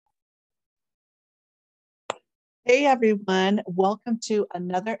Hey everyone, welcome to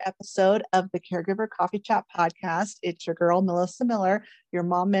another episode of the Caregiver Coffee Chat podcast. It's your girl, Melissa Miller, your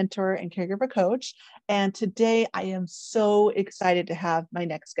mom mentor and caregiver coach. And today I am so excited to have my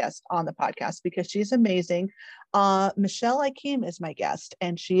next guest on the podcast because she's amazing. Michelle Ikem is my guest,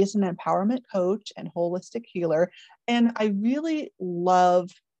 and she is an empowerment coach and holistic healer. And I really love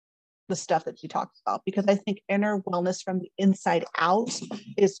the stuff that she talks about because I think inner wellness from the inside out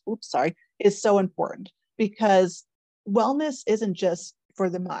is so important because wellness isn't just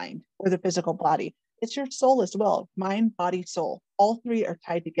for the mind or the physical body. It's your soul as well. Mind, body, soul. All three are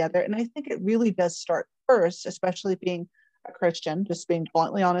tied together. And I think it really does start first, especially being a Christian, just being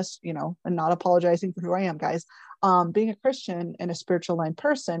bluntly honest, and not apologizing for who I am, guys. Being a Christian and a spiritual line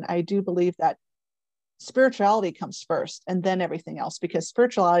person, I do believe that spirituality comes first and then everything else, because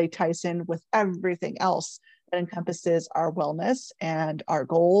spirituality ties in with everything else that encompasses our wellness and our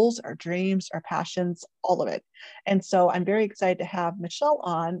goals, our dreams, our passions, all of it. And so I'm very excited to have Michelle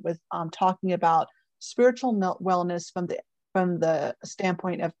on with talking about spiritual wellness from the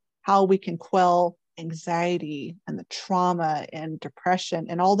standpoint of how we can quell anxiety and the trauma and depression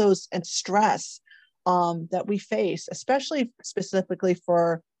and all those and stress that we face, especially specifically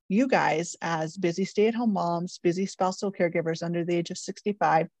for you guys as busy stay-at-home moms, busy spousal caregivers under the age of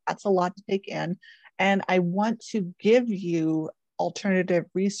 65. That's a lot to take in. And I want to give you alternative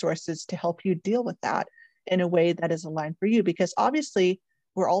resources to help you deal with that in a way that is aligned for you, because obviously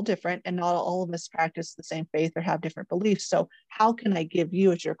we're all different and not all of us practice the same faith or have different beliefs. So how can I give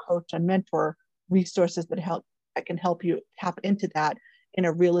you, as your coach and mentor, resources that can help you tap into that in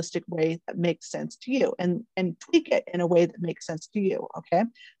a realistic way that makes sense to you, and tweak it in a way that makes sense to you. Okay.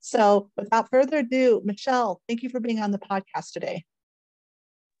 So without further ado, Michelle, thank you for being on the podcast today.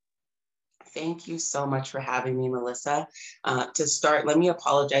 Thank you so much for having me, Melissa. To start, let me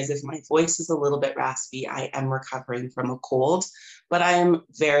apologize if my voice is a little bit raspy. I am recovering from a cold, but I am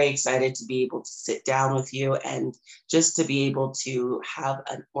very excited to be able to sit down with you and just to be able to have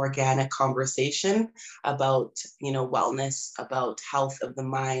an organic conversation about, wellness, about health of the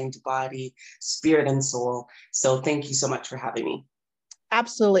mind, body, spirit, and soul. So thank you so much for having me.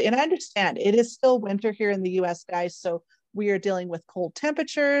 Absolutely. And I understand it is still winter here in the US, guys. So we are dealing with cold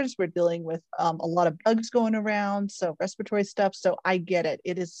temperatures. We're dealing with a lot of bugs going around. So respiratory stuff. So I get it.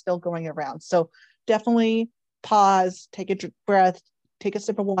 It is still going around. So definitely pause, take a breath, take a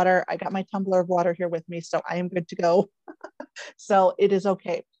sip of water. I got my tumbler of water here with me, so I am good to go. So it is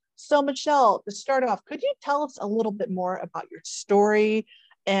okay. So Michelle, to start off, could you tell us a little bit more about your story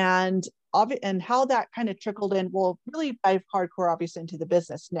and how that kind of trickled in? We'll really dive hardcore, obviously, into the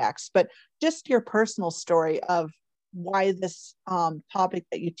business next, but just your personal story of why this topic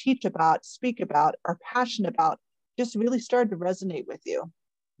that you teach about, speak about, are passionate about, just really started to resonate with you.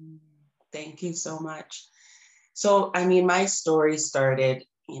 Thank you so much. So, my story started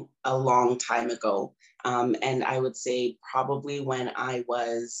a long time ago. And I would say probably when I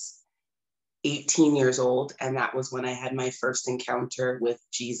was 18 years old. And that was when I had my first encounter with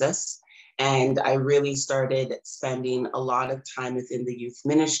Jesus. And I really started spending a lot of time within the youth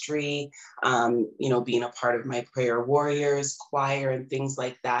ministry, being a part of my prayer warriors choir and things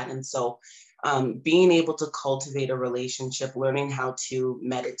like that. And so being able to cultivate a relationship, learning how to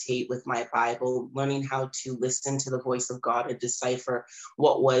meditate with my Bible, learning how to listen to the voice of God and decipher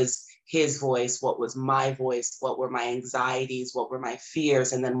what was his voice, what was my voice, what were my anxieties, what were my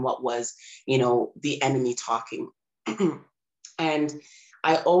fears, and then what was, the enemy talking. And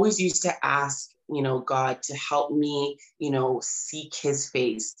I always used to ask, God to help me, seek his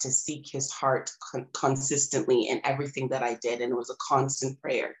face, to seek his heart consistently in everything that I did. And it was a constant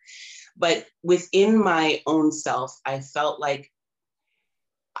prayer. But within my own self, I felt like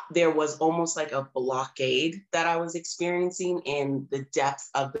there was almost like a blockade that I was experiencing in the depth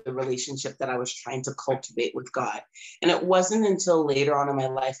of the relationship that I was trying to cultivate with God. And it wasn't until later on in my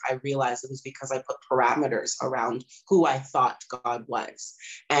life I realized it was because I put parameters around who I thought God was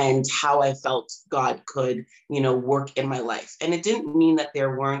and how I felt God could, work in my life. And it didn't mean that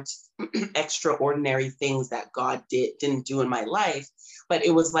there weren't extraordinary things that God didn't do in my life, but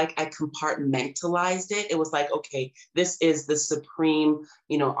it was like I compartmentalized it. It was like, okay, this is the supreme,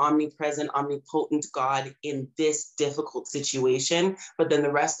 omnipresent, omnipotent God in this difficult situation. But then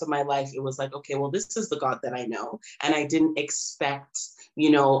the rest of my life, it was like, okay, well, this is the God that I know. And I didn't expect,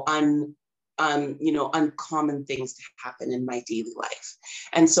 uncommon things to happen in my daily life.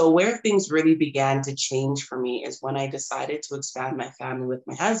 And so where things really began to change for me is when I decided to expand my family with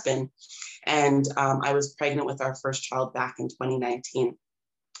my husband. And I was pregnant with our first child back in 2019.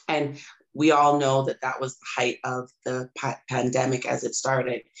 And we all know that that was the height of the pandemic as it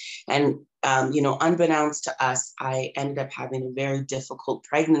started. And, unbeknownst to us, I ended up having a very difficult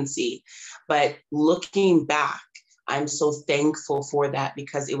pregnancy. But looking back, I'm so thankful for that,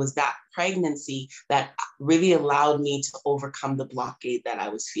 because it was that pregnancy that really allowed me to overcome the blockade that I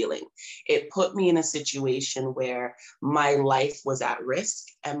was feeling. It put me in a situation where my life was at risk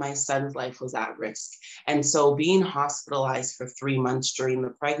and my son's life was at risk. And so being hospitalized for 3 months during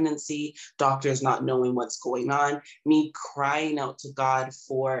the pregnancy, doctors not knowing what's going on, me crying out to God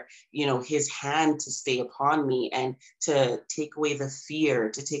for, his hand to stay upon me and to take away the fear,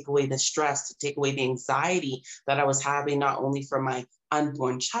 to take away the stress, to take away the anxiety that I was having, not only for my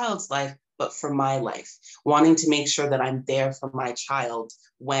unborn child's life, but for my life, wanting to make sure that I'm there for my child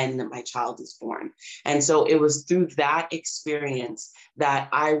when my child is born. And so it was through that experience that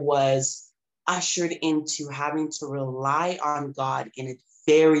I was ushered into having to rely on God in a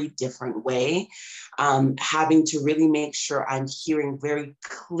very different way, having to really make sure I'm hearing very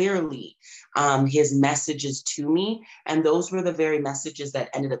clearly his messages to me. And those were the very messages that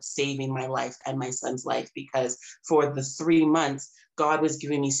ended up saving my life and my son's life, because for the 3 months, God was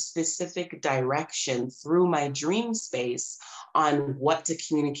giving me specific direction through my dream space on what to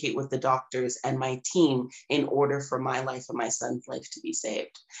communicate with the doctors and my team in order for my life and my son's life to be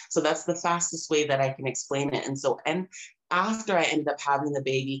saved. So that's the fastest way that I can explain it. And after I ended up having the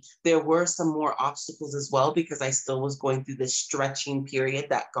baby, there were some more obstacles as well, because I still was going through this stretching period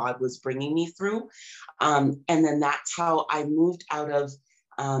that God was bringing me through. And then that's how I moved out of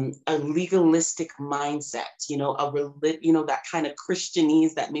a legalistic mindset, that kind of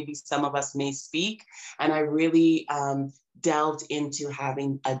Christianese that maybe some of us may speak. And I really delved into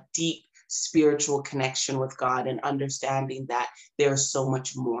having a deep spiritual connection with God and understanding that there's so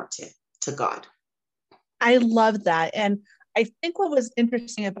much more to God. I love that. And I think what was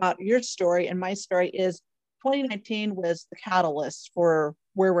interesting about your story and my story is 2019 was the catalyst for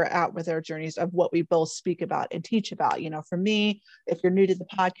where we're at with our journeys of what we both speak about and teach about. For me, if you're new to the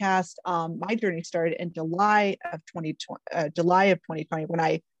podcast, my journey started in July of 2020, when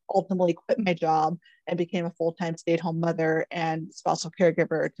I ultimately quit my job and became a full-time stay-at-home mother and spousal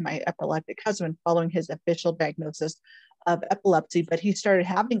caregiver to my epileptic husband following his official diagnosis of epilepsy. But he started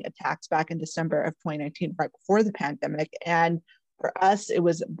having attacks back in December of 2019, right before the pandemic. And for us, it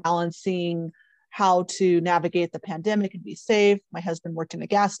was balancing how to navigate the pandemic and be safe. My husband worked in a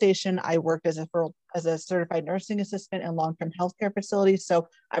gas station. I worked as a certified nursing assistant in long-term healthcare facilities. So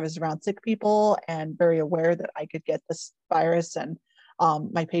I was around sick people and very aware that I could get this virus and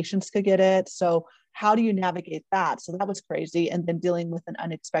my patients could get it. So how do you navigate that? So that was crazy. And then dealing with an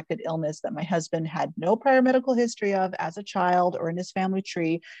unexpected illness that my husband had no prior medical history of as a child or in his family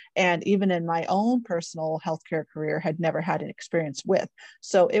tree. And even in my own personal healthcare career, had never had an experience with.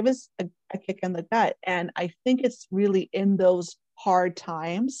 So it was a kick in the gut. And I think it's really in those hard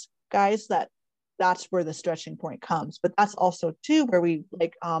times, guys, that's where the stretching point comes. But that's also too where we,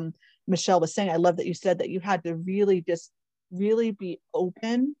 like Michelle was saying, I love that you said that you had to really be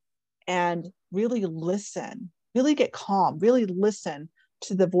open and really listen, really get calm, really listen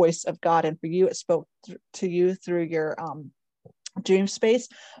to the voice of God. And for you, it spoke to you through your dream space.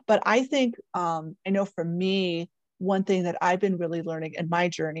 But I think, I know for me, one thing that I've been really learning in my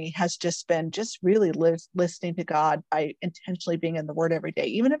journey has just been really listening to God by intentionally being in the Word every day,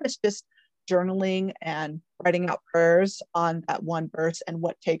 even if it's just journaling and writing out prayers on that one verse and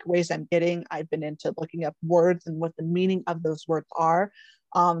what takeaways I'm getting. I've been into looking up words and what the meaning of those words are.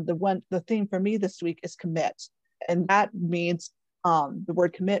 The theme for me this week is commit. And that means, the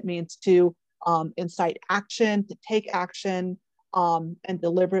word commit means to incite action, to take action, and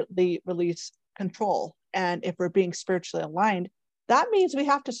deliberately release control. And if we're being spiritually aligned, that means we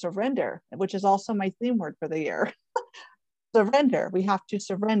have to surrender, which is also my theme word for the year. Surrender. We have to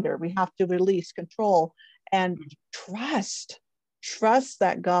surrender. We have to release control and trust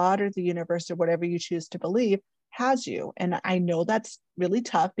that God or the universe or whatever you choose to believe has you. And I know that's really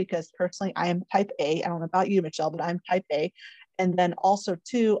tough because personally I am type A. I don't know about you, Michelle, but I'm type A. And then also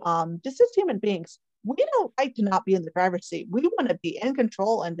too, just as human beings, we don't like to not be in the driver's seat. We want to be in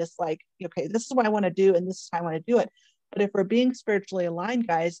control and just like, okay, this is what I want to do and this is how I want to do it. But if we're being spiritually aligned,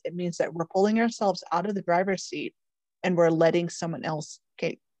 guys, it means that we're pulling ourselves out of the driver's seat and we're letting someone else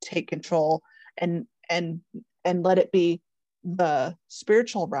take control and let it be the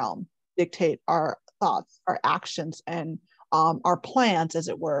spiritual realm dictate our thoughts, our actions, and our plans, as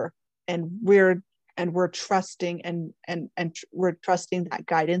it were. And we're trusting and we're trusting that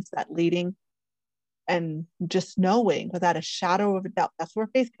guidance, that leading, and just knowing without a shadow of a doubt, that's where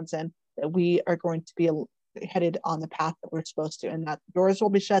faith comes in, that we are going to be headed on the path that we're supposed to, and that doors will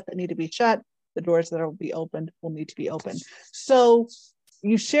be shut that need to be shut. The doors that will be opened will need to be opened. So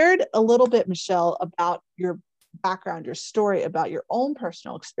you shared a little bit, Michelle, about your background, your story, about your own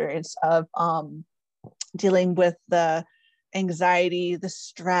personal experience of dealing with the anxiety, the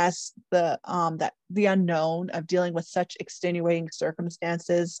stress, the unknown of dealing with such extenuating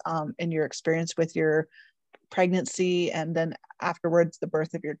circumstances in your experience with your pregnancy, and then afterwards the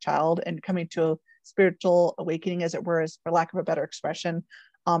birth of your child, and coming to a spiritual awakening, as it were, as for lack of a better expression,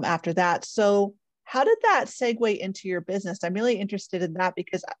 after that. So how did that segue into your business? I'm really interested in that,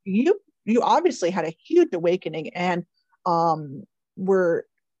 because you obviously had a huge awakening, and were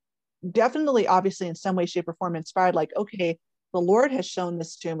definitely, obviously, in some way, shape, or form inspired, like, okay, the Lord has shown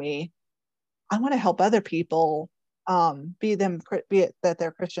this to me. I want to help other people, be it that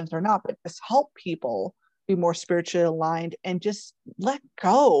they're Christians or not, but just help people be more spiritually aligned and just let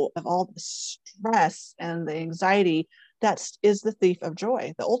go of all the stress and the anxiety that is the thief of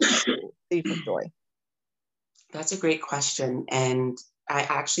joy, the ultimate thief of joy. That's a great question. And I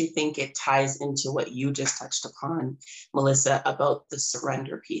actually think it ties into what you just touched upon, Melissa, about the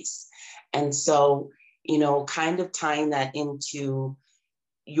surrender piece. And so, kind of tying that into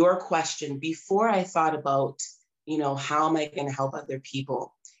your question, before I thought about, how am I going to help other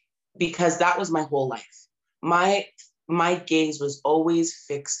people? Because that was my whole life. My gaze was always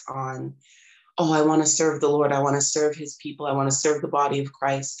fixed on, oh, I want to serve the Lord. I want to serve his people. I want to serve the body of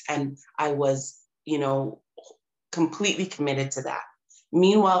Christ. And I was, completely committed to that.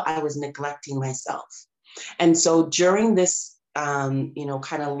 Meanwhile, I was neglecting myself. And so during this,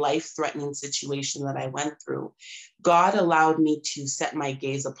 kind of life-threatening situation that I went through, God allowed me to set my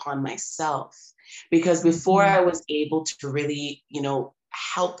gaze upon myself, because before I was able to really,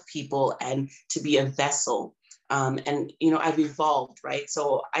 help people and to be a vessel. And, I've evolved, right?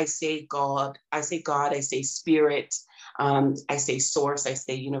 So I say God, I say spirit, I say source, I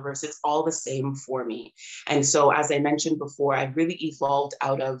say universe, it's all the same for me. And so, as I mentioned before, I've really evolved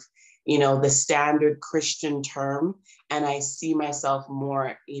out of, the standard Christian term, and I see myself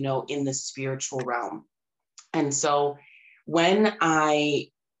more, in the spiritual realm. And so when I,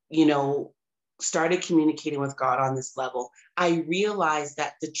 started communicating with God on this level, I realized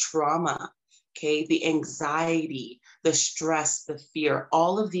that the trauma, okay, the anxiety, the stress, the fear,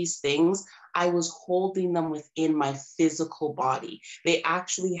 all of these things, I was holding them within my physical body. They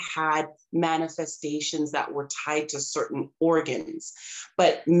actually had manifestations that were tied to certain organs,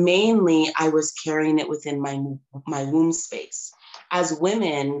 but mainly I was carrying it within my womb space. As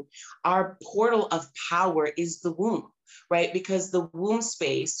women, our portal of power is the womb, right? Because the womb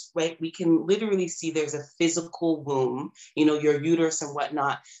space, right, we can literally see there's a physical womb, your uterus and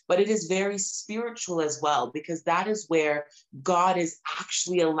whatnot, but it is very spiritual as well, because that is where God is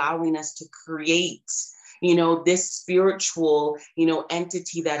actually allowing us to create, this spiritual,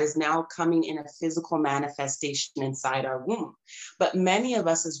 entity that is now coming in a physical manifestation inside our womb. But many of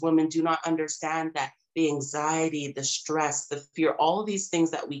us as women do not understand that the anxiety, the stress, the fear, all of these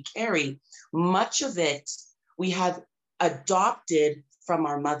things that we carry, much of it we have adopted from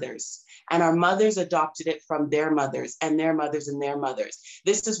our mothers, and our mothers adopted it from their mothers and their mothers and their mothers.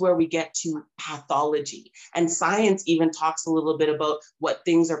 This is where we get to pathology, and science even talks a little bit about what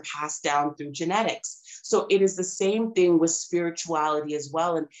things are passed down through genetics. So it is the same thing with spirituality as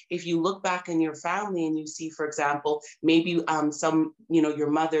well. And if you look back in your family and you see, for example, maybe some,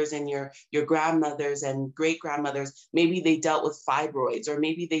 your mothers and your grandmothers and great grandmothers, maybe they dealt with fibroids, or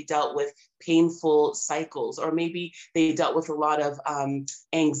maybe they dealt with painful cycles, or maybe they dealt with a lot of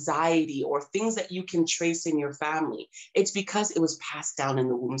anxiety, or things that you can trace in your family. It's because it was passed down in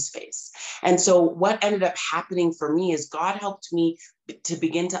the womb space. And so what ended up happening for me is God helped me to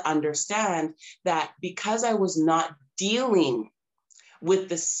begin to understand that because I was not dealing with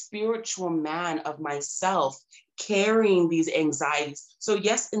the spiritual man of myself, carrying these anxieties. So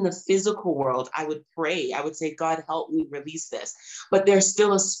yes, in the physical world, I would pray, I would say, God, help me release this, but there's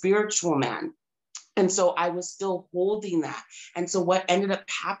still a spiritual man. And so I was still holding that. And so what ended up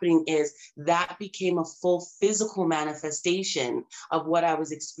happening is that became a full physical manifestation of what I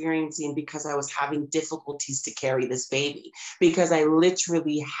was experiencing, because I was having difficulties to carry this baby, because I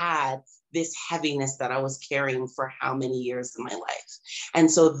literally had this heaviness that I was carrying for how many years in my life. And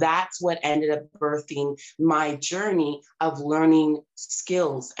so that's what ended up birthing my journey of learning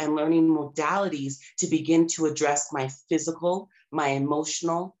skills and learning modalities to begin to address my physical, my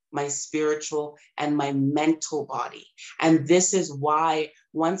emotional, my spiritual, and my mental body. And this is why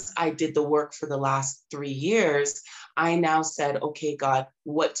once I did the work for the last 3 years, I now said, okay, God,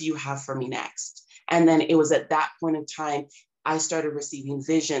 what do you have for me next? And then it was at that point in time, I started receiving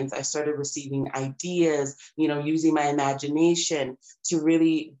visions. I started receiving ideas, using my imagination to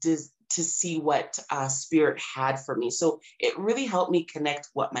really to see what Spirit had for me. So it really helped me connect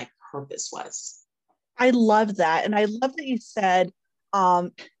what my purpose was. I love that. And I love that you said,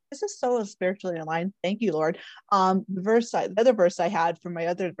 um, this is so spiritually aligned. Thank you, Lord. The other verse I had from my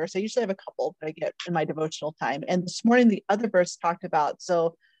other verse, I usually have a couple that I get in my devotional time. And this morning, the other verse talked about,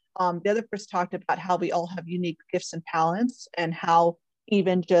 the other verse talked about how we all have unique gifts and talents, and how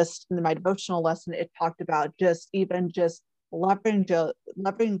even just in my devotional lesson, it talked about just leveraging,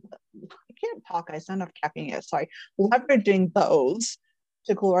 I can't talk, I sound off caffeine yet, sorry, leveraging those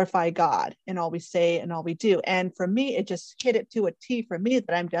to glorify God in all we say and all we do. And for me, it just hit it to a T for me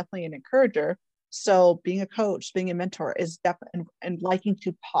that I'm definitely an encourager. So being a coach, being a mentor is definitely, and liking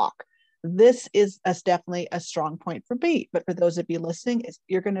to talk. This is definitely a strong point for me. But for those of you listening,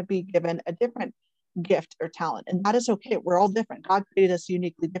 you're going to be given a different gift or talent. And that is okay. We're all different. God created us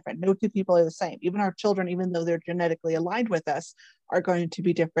uniquely different. No two people are the same. Even our children, even though they're genetically aligned with us, are going to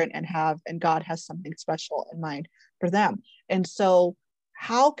be different and God has something special in mind for them. And so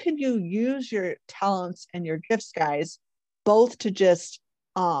how can you use your talents and your gifts, guys, both to just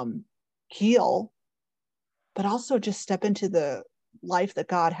heal, but also just step into the life that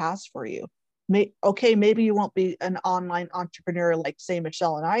God has for you? Maybe you won't be an online entrepreneur like, say,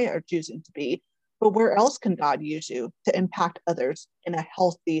 Michelle and I are choosing to be, but where else can God use you to impact others in a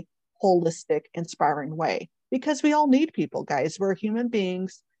healthy, holistic, inspiring way? Because we all need people, guys. We're human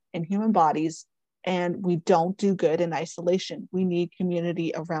beings in human bodies, and we don't do good in isolation. We need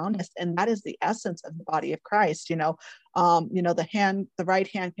community around us, and that is the essence of the body of Christ. The right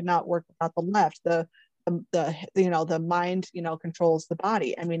hand cannot work without the left. The mind controls the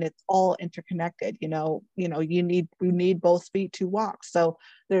body. I mean, it's all interconnected. We need both feet to walk. So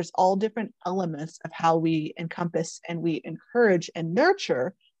there's all different elements of how we encompass and we encourage and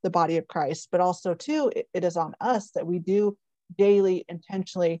nurture the body of Christ. But also too, it is on us that we do daily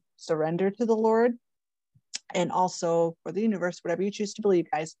intentionally surrender to the Lord, and also for the universe, whatever you choose to believe,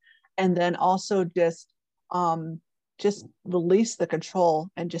 guys. And then also just release the control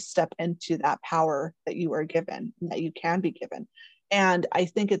and just step into that power that you are given, that you can be given. And I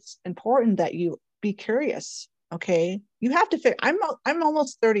think it's important that you be curious. Okay, you have to figure. I'm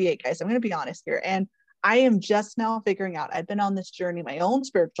almost 38, guys. I'm going to be honest here, and I am just now figuring out. I've been on this journey, my own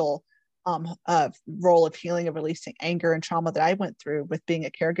spiritual role of healing and releasing anger and trauma that I went through with being a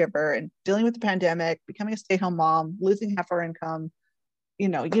caregiver and dealing with the pandemic, becoming a stay-at-home mom, losing half our income, you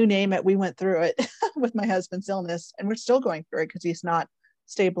name it, we went through it with my husband's illness, and we're still going through it because he's not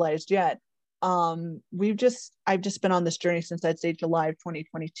stabilized yet. I've just been on this journey since I'd say July of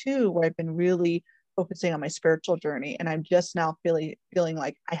 2022, where I've been really focusing on my spiritual journey, and I'm just now feeling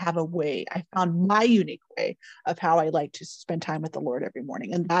like I have a way. I found my unique way of how I like to spend time with the Lord every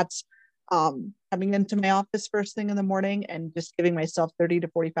morning, and that's coming into my office first thing in the morning and just giving myself 30 to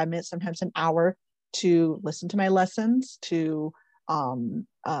 45 minutes, sometimes an hour, to listen to my lessons, to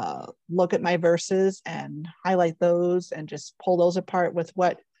look at my verses and highlight those and just pull those apart with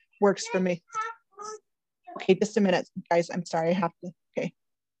what works for me. Okay, just a minute, guys. I'm sorry, I have to.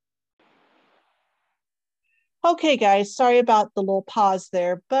 Okay, guys, sorry about the little pause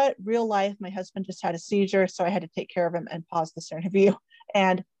there, but real life, my husband just had a seizure, so I had to take care of him and pause this interview.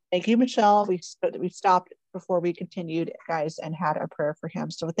 And thank you, Michelle. We stopped before we continued, guys, and had our prayer for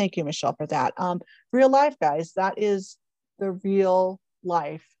him. So thank you, Michelle, for that. Real life, guys, that is the real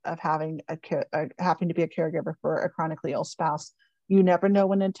life of having to be a caregiver for a chronically ill spouse. You never know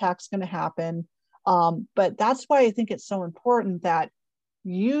when an attack's going to happen. But that's why I think it's so important that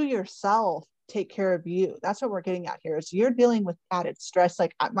you yourself take care of you. That's what we're getting at here, is you're dealing with added stress.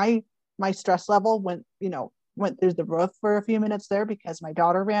 Like my stress level went through the roof for a few minutes there because my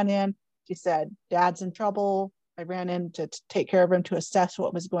daughter ran in. She said, Dad's in trouble. I ran in to take care of him, to assess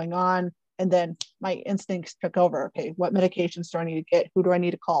what was going on. And then my instincts took over. Okay, what medications do I need to get? Who do I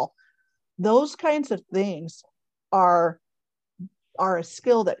need to call? Those kinds of things are a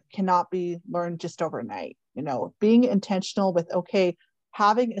skill that cannot be learned just overnight. Being intentional with, okay,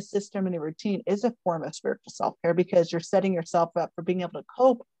 having a system and a routine is a form of spiritual self-care, because you're setting yourself up for being able to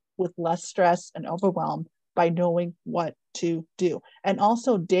cope with less stress and overwhelm by knowing what to do. And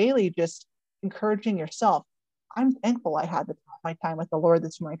also daily, just encouraging yourself. I'm thankful I had my time with the Lord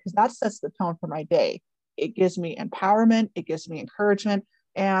this morning, because that sets the tone for my day. It gives me empowerment. It gives me encouragement.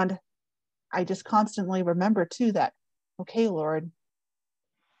 And I just constantly remember too that, okay, Lord,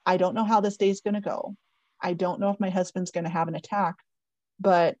 I don't know how this day is going to go. I don't know if my husband's going to have an attack,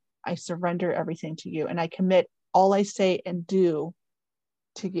 but I surrender everything to you, and I commit all I say and do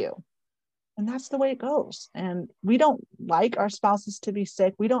to you. And that's the way it goes. And we don't like our spouses to be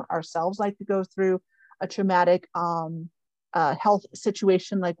sick. We don't ourselves like to go through a traumatic health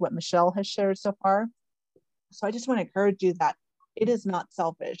situation like what Michelle has shared so far. So I just want to encourage you that it is not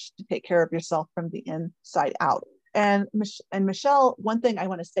selfish to take care of yourself from the inside out. And Michelle, one thing I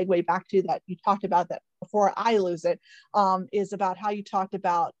want to segue back to that you talked about, that before I lose it, is about how you talked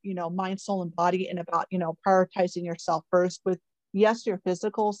about, mind, soul, and body, and about, prioritizing yourself first with, yes, your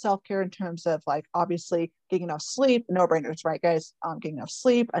physical self-care in terms of like, obviously getting enough sleep, no brainers, right, guys? Getting enough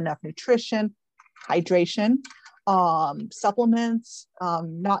sleep, enough nutrition, hydration, supplements,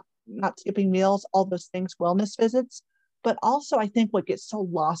 not skipping meals, all those things, wellness visits. But also, I think what gets so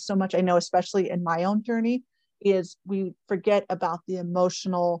lost so much, I know, especially in my own journey, is we forget about the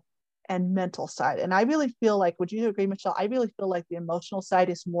emotional and mental side. And I really feel like, would you agree, Michelle? I really feel like the emotional side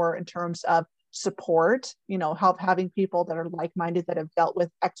is more in terms of support, having people that are like-minded, that have dealt with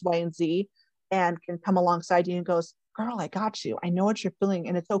X, Y, and Z, and can come alongside you and goes, girl, I got you. I know what you're feeling.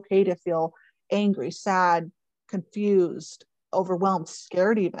 And it's okay to feel angry, sad, confused, overwhelmed,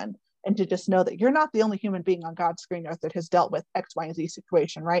 scared even. And to just know that you're not the only human being on God's green earth that has dealt with X, Y, and Z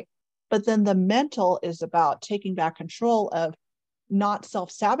situation, right? But then the mental is about taking back control of not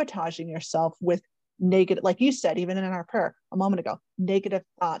self-sabotaging yourself with negative, like you said, even in our prayer a moment ago, negative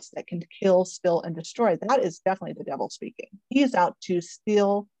thoughts that can kill, spill, and destroy. That is definitely the devil speaking. He is out to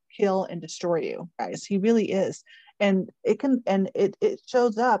steal, kill, and destroy you, guys. He really is. And it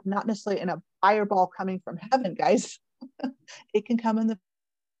shows up not necessarily in a fireball coming from heaven, guys. It can come in the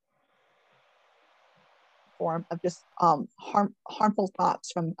form of just harmful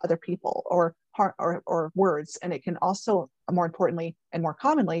thoughts from other people, or words. And it can also, more importantly and more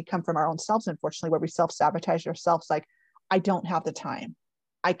commonly, come from our own selves, unfortunately, where we self-sabotage ourselves, like, I don't have the time,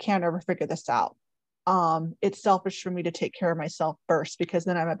 I can't ever figure this out, it's selfish for me to take care of myself first, because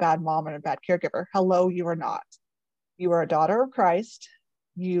then I'm a bad mom and a bad caregiver. Hello, you are not. You are a daughter of Christ.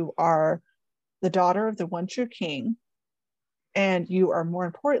 You are the daughter of the one true King. And you are, more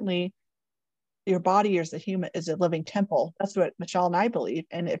importantly, your body is a living temple. That's what Michelle and I believe.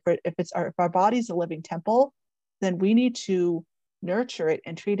 And if our body's a living temple, then we need to nurture it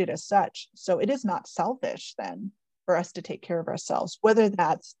and treat it as such. So it is not selfish then for us to take care of ourselves, whether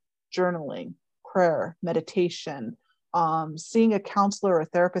that's journaling, prayer, meditation, seeing a counselor or a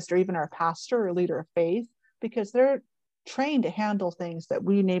therapist, or even our pastor or leader of faith, because they're trained to handle things that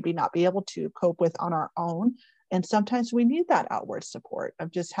we maybe not be able to cope with on our own. And sometimes we need that outward support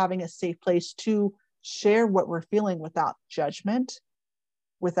of just having a safe place to share what we're feeling without judgment,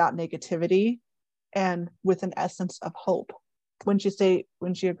 without negativity, and with an essence of hope. Wouldn't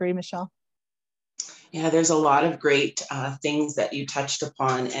you agree, Michelle? Yeah, there's a lot of great things that you touched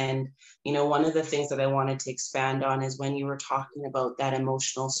upon. And, one of the things that I wanted to expand on is when you were talking about that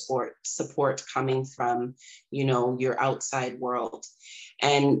emotional support coming from, your outside world.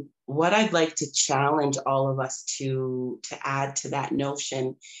 And what I'd like to challenge all of us to add to that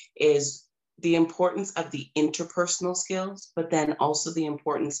notion is the importance of the interpersonal skills, but then also the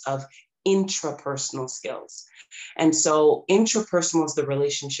importance of intrapersonal skills. And so intrapersonal is the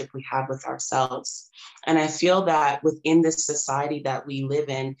relationship we have with ourselves. And I feel that within this society that we live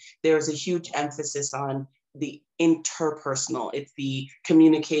in, there's a huge emphasis on the interpersonal. It's the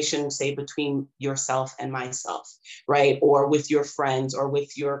communication, say, between yourself and myself, right? Or with your friends, or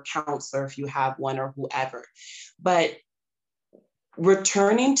with your counselor, if you have one, or whoever. But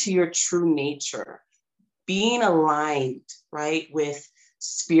returning to your true nature, being aligned, right, with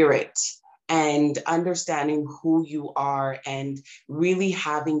spirit, and understanding who you are, and really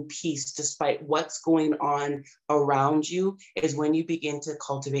having peace despite what's going on around you, is when you begin to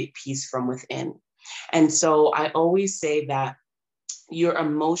cultivate peace from within. And so I always say that your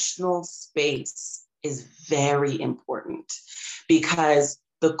emotional space is very important, because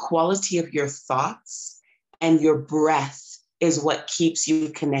the quality of your thoughts and your breath is what keeps you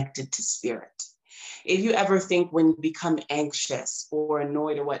connected to spirit. If you ever think, when you become anxious or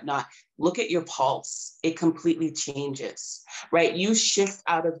annoyed or whatnot, look at your pulse. It completely changes, right? You shift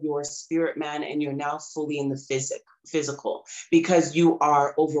out of your spirit man and you're now fully in the physical, because you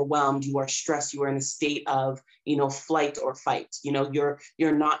are overwhelmed, you are stressed, you are in a state of, flight or fight. You're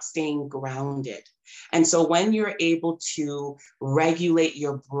not staying grounded. And so when you're able to regulate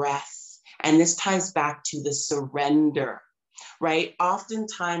your breath, and this ties back to the surrender, right?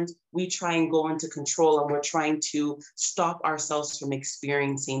 Oftentimes we try and go into control, and we're trying to stop ourselves from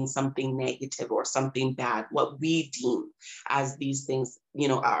experiencing something negative or something bad, what we deem as these things,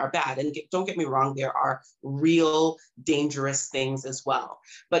 are bad. And don't get me wrong, there are real dangerous things as well.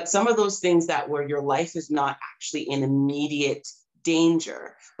 But some of those things where your life is not actually in immediate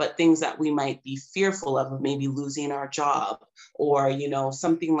danger, but things that we might be fearful of maybe losing our job or,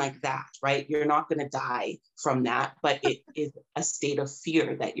 something like that, right? You're not going to die from that, but it is a state of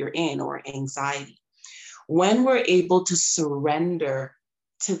fear that you're in or anxiety. When we're able to surrender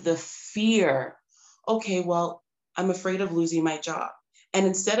to the fear, okay, well, I'm afraid of losing my job. And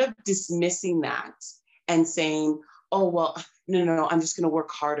instead of dismissing that and saying, oh, well, no, I'm just going to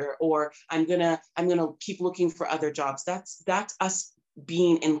work harder, or I'm going to keep looking for other jobs. That's us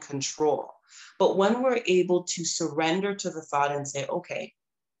being in control. But when we're able to surrender to the thought and say, okay,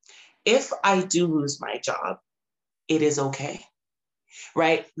 if I do lose my job, it is okay.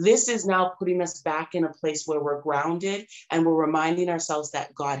 Right? This is now putting us back in a place where we're grounded and we're reminding ourselves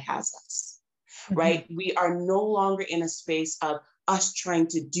that God has us, right? We are no longer in a space of us trying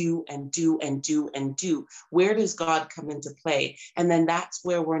to do and do and do and do. Where does God come into play? And then that's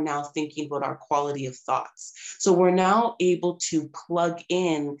where we're now thinking about our quality of thoughts. So we're now able to plug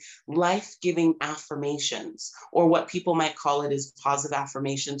in life-giving affirmations, or what people might call it is positive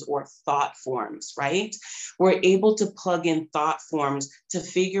affirmations or thought forms, right? We're able to plug in thought forms to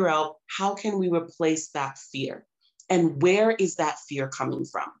figure out how can we replace that fear. And where is that fear coming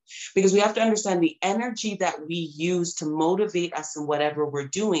from? Because we have to understand the energy that we use to motivate us in whatever we're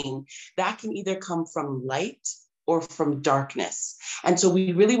doing, that can either come from light or from darkness. And so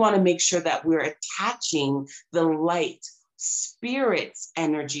we really want to make sure that we're attaching the light, spirit's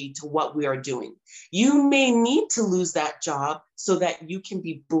energy to what we are doing. You may need to lose that job so that you can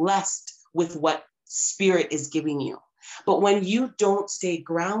be blessed with what spirit is giving you. But when you don't stay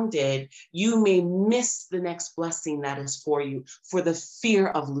grounded, you may miss the next blessing that is for you for the fear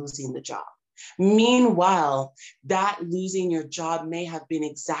of losing the job. Meanwhile, that losing your job may have been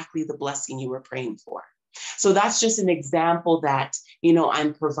exactly the blessing you were praying for. So that's just an example that,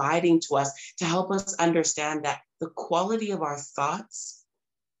 I'm providing to us to help us understand that the quality of our thoughts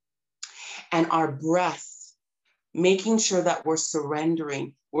and our breath, making sure that we're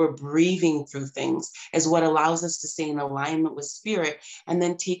surrendering, we're breathing through things, is what allows us to stay in alignment with spirit, and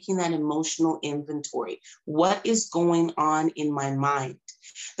then taking that emotional inventory. What is going on in my mind?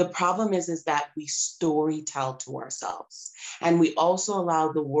 The problem is that we story tell to ourselves, and we also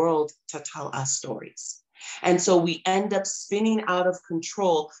allow the world to tell us stories. And so we end up spinning out of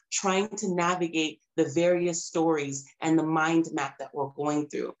control, trying to navigate the various stories and the mind map that we're going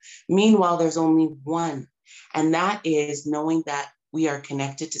through. Meanwhile, there's only one. And that is knowing that we are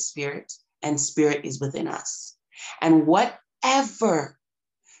connected to spirit and spirit is within us. And whatever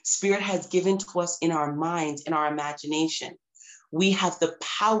spirit has given to us in our minds, in our imagination, we have the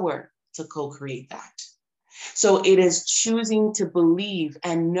power to co-create that. So it is choosing to believe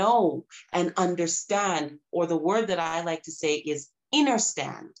and know and understand, or the word that I like to say is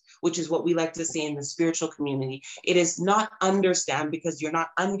understand, which is what we like to say in the spiritual community. It is not understand because you're not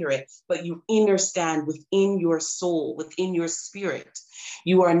under it, but you understand within your soul, within your spirit.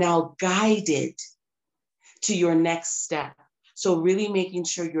 You are now guided to your next step. So really making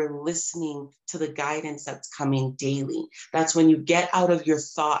sure you're listening to the guidance that's coming daily. That's when you get out of your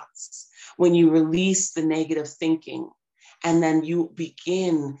thoughts, when you release the negative thinking, and then you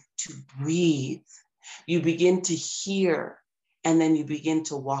begin to breathe. You begin to hear, and then you begin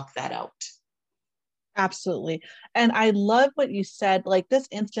to walk that out. Absolutely. And I love what you said. Like, this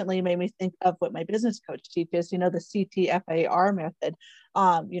instantly made me think of what my business coach teaches, the CTFAR method,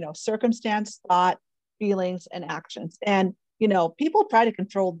 circumstance, thought, feelings, and actions. And, people try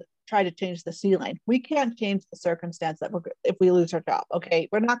to change the ceiling. We can't change the circumstance if we lose our job. Okay.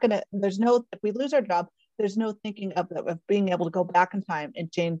 If we lose our job, there's no thinking of being able to go back in time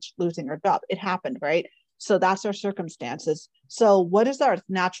and change losing our job. It happened, right? So that's our circumstances. So what is our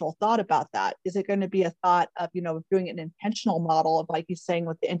natural thought about that? Is it going to be a thought of, doing an intentional model of, like he's saying,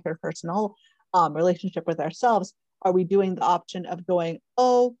 with the interpersonal relationship with ourselves? Are we doing the option of going,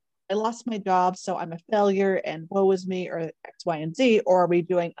 oh, I lost my job, so I'm a failure and woe is me, or X, Y, and Z? Or are we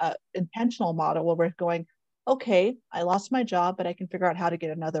doing an intentional model where we're going, okay, I lost my job, but I can figure out how to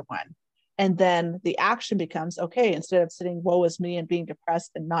get another one. And then the action becomes, okay, instead of sitting woe is me and being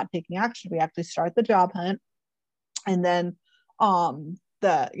depressed and not taking action, we actually start the job hunt. And then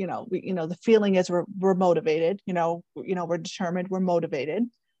the feeling is we're motivated, we're determined, we're motivated,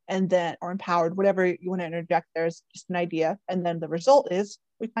 and then, or empowered, whatever you want to interject, there's just an idea. And then the result is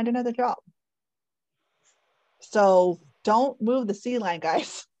we find another job. So don't move the sea line,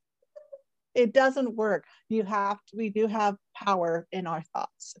 guys. It doesn't work. We do have power in our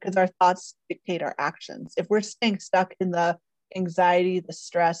thoughts, because our thoughts dictate our actions. If we're staying stuck in the anxiety, the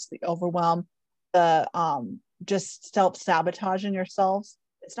stress, the overwhelm, the just self-sabotaging yourselves,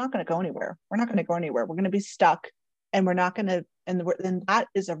 it's not going to go anywhere. We're not going to go anywhere. We're going to be stuck, and we're not going to And then that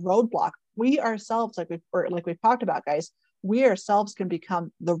is a roadblock. We ourselves, like we've talked about, guys, we ourselves can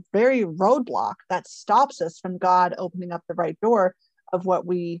become the very roadblock that stops us from God opening up the right door of what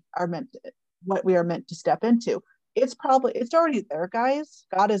we are meant to step into. It's already there, guys.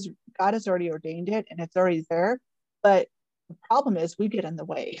 God has already ordained it, and it's already there. But the problem is we get in the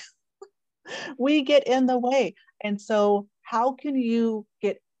way. We get in the way. And so how can you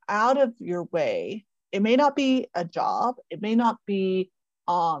get out of your way? It may not be a job. It may not be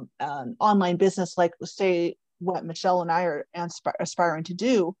an online business, like say what Michelle and I are aspiring to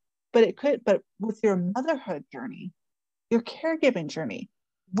do, but it could, but with your motherhood journey, your caregiving journey,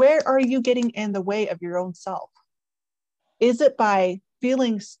 where are you getting in the way of your own self? Is it by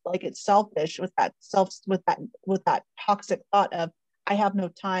feeling like it's selfish with that toxic thought of I have no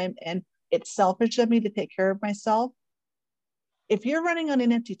time and it's selfish of me to take care of myself? If you're running on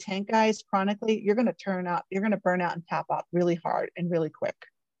an empty tank, guys, chronically, you're going to burn out and tap out really hard and really quick.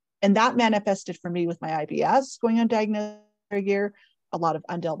 And that manifested for me with my IBS going undiagnosed for a year, a lot of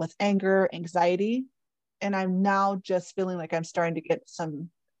undealt with anger, anxiety. And I'm now just feeling like I'm starting to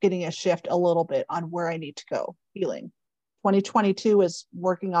getting a shift a little bit on where I need to go healing. 2022 was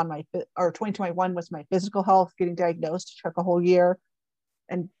working on 2021 was my physical health, getting diagnosed, took a whole year,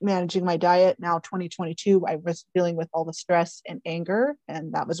 and managing my diet. Now 2022, I was dealing with all the stress and anger,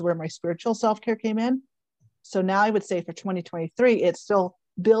 and that was where my spiritual self-care came in. So now I would say for 2023, it's still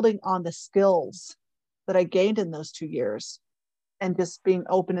building on the skills that I gained in those 2 years and just being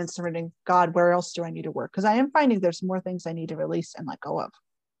open and surrendering, God, where else do I need to work? Because I am finding there's more things I need to release and let go of.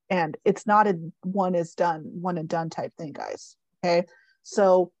 And it's not a one and done type thing, guys. Okay.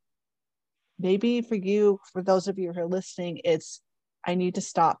 So maybe for those of you who are listening, it's, I need to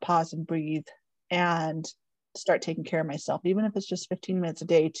stop, pause, and breathe and start taking care of myself, even if it's just 15 minutes a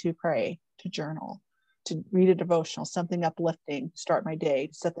day, to pray, to journal, to read a devotional, something uplifting, start my day,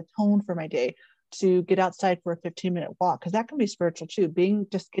 set the tone for my day, to get outside for a 15-minute walk, because that can be spiritual too.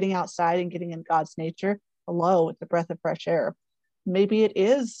 Just getting outside and getting in God's nature, it's a breath of fresh air. Maybe it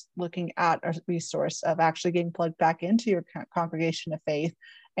is looking at a resource of actually getting plugged back into your congregation of faith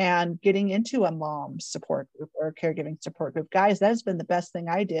and getting into a mom support group or a caregiving support group. Guys, that has been the best thing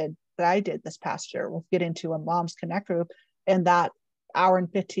I did this past year, was get into a mom's connect group, and that hour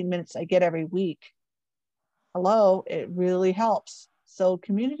and 15 minutes I get every week. It really helps. So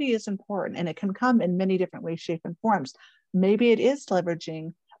community is important, and it can come in many different ways, shapes, and forms. Maybe it is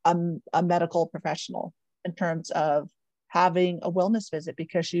leveraging a medical professional in terms of having a wellness visit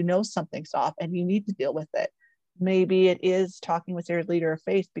because you know something's off and you need to deal with it. Maybe it is talking with your leader of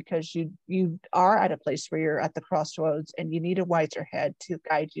faith because you are at a place where you're at the crossroads and you need a wiser head to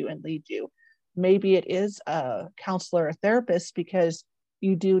guide you and lead you. Maybe it is a counselor or therapist because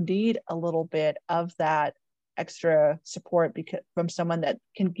you do need a little bit of that extra support from someone that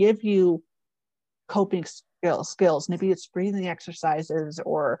can give you coping skills. Maybe it's breathing exercises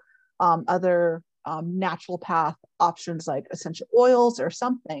or other natural path options like essential oils or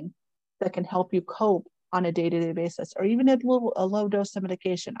something that can help you cope on a day-to-day basis, or even a low dose of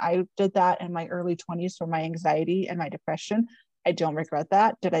medication. I did that in my early 20s for my anxiety and my depression. I don't regret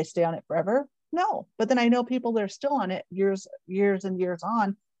that. Did I stay on it forever? No. But then I know people that are still on it years and years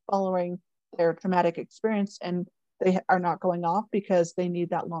on, following their traumatic experience, and they are not going off because they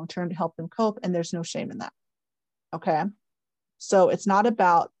need that long-term to help them cope. And there's no shame in that. Okay. So it's not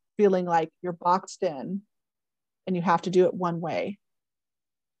about feeling like you're boxed in and you have to do it one way.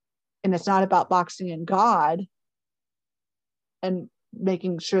 And it's not about boxing in God and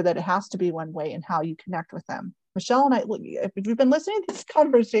making sure that it has to be one way and how you connect with them. Michelle and I, if you've been listening to this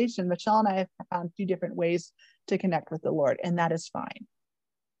conversation, Michelle and I have found 2 different ways to connect with the Lord, and that is fine.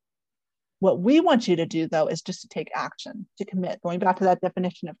 What we want you to do, though, is just to take action, to commit. Going back to that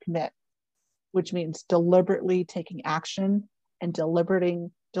definition of commit, which means deliberately taking action and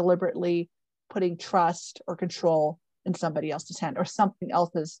deliberately putting trust or control in somebody else's hand or something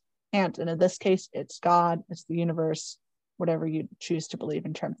else's hand. And in this case, it's God, it's the universe, whatever you choose to believe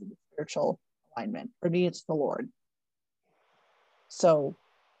in terms of the spiritual alignment. For me, it's the Lord. So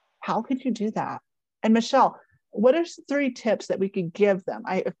how could you do that? And Michelle, what are 3 tips that we could give them?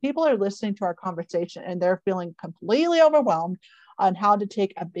 If people are listening to our conversation and they're feeling completely overwhelmed on how to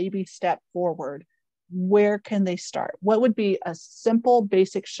take a baby step forward, where can they start? What would be a simple,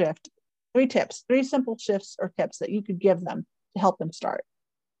 basic shift? 3 tips, 3 simple shifts or tips that you could give them to help them start.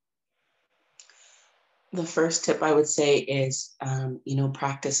 The first tip I would say is,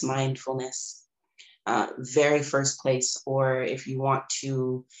 practice mindfulness. very first place, or if you want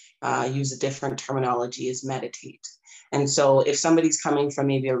to use a different terminology, is meditate. And so if somebody's coming from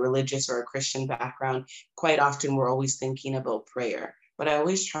maybe a religious or a Christian background, quite often we're always thinking about prayer. But I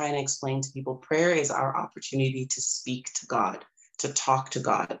always try and explain to people, prayer is our opportunity to speak to God, to talk to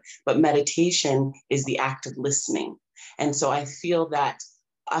God. But meditation is the act of listening. And so I feel that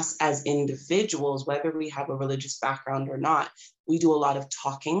us as individuals, whether we have a religious background or not, we do a lot of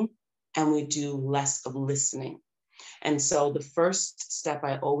talking and we do less of listening. And so the first step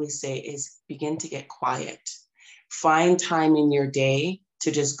I always say is begin to get quiet. Find time in your day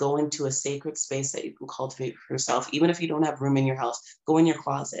to just go into a sacred space that you can cultivate for yourself. Even if you don't have room in your house, go in your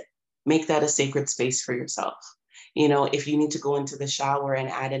closet. Make that a sacred space for yourself. You know, if you need to go into the shower and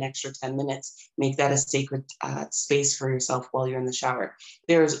add an extra 10 minutes, make that a sacred space for yourself while you're in the shower.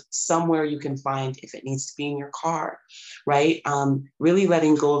 There's somewhere you can find, if it needs to be in your car, right? Really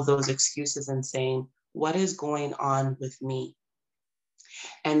letting go of those excuses and saying, what is going on with me?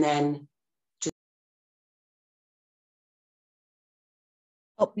 And then just...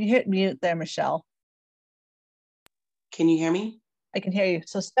 Oh, you hit mute there, Michelle. Can you hear me? I can hear you.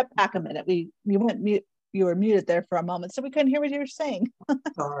 So step back a minute. You went mute. You were muted there for a moment, so we couldn't hear what you were saying.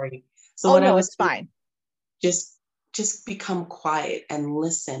 Sorry. So oh what no, I was it's fine. Just become quiet and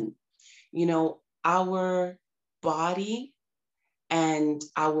listen. You know, our body and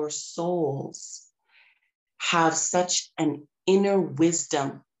our souls have such an inner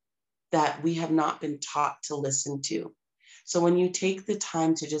wisdom that we have not been taught to listen to. So when you take the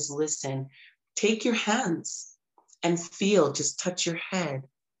time to just listen, take your hands and feel, just touch your head,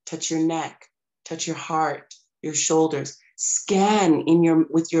 touch your neck, touch your heart, your shoulders, scan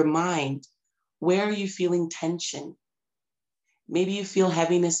with your mind. Where are you feeling tension? Maybe you feel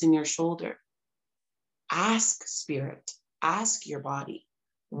heaviness in your shoulder. Ask spirit, ask your body,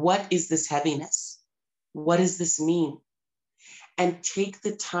 what is this heaviness? What does this mean? And take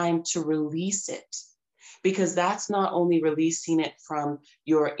the time to release it, because that's not only releasing it from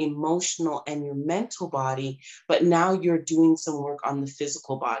your emotional and your mental body, but now you're doing some work on the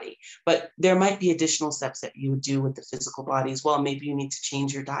physical body. But there might be additional steps that you would do with the physical body as well. Maybe you need to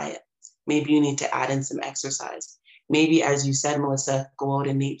change your diet. Maybe you need to add in some exercise. Maybe, as you said, Melissa, go out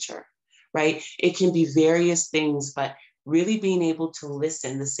in nature, right? It can be various things, but really being able to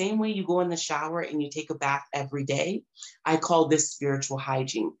listen. The same way you go in the shower and you take a bath every day, I call this spiritual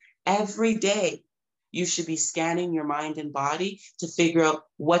hygiene. Every day, you should be scanning your mind and body to figure out,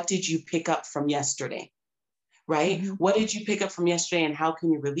 what did you pick up from yesterday, right? Mm-hmm. What did you pick up from yesterday and how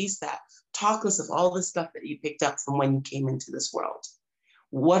can you release that? Talk less of all the stuff that you picked up from when you came into this world.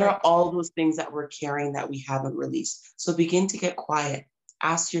 What are all those things that we're carrying that we haven't released? So begin to get quiet.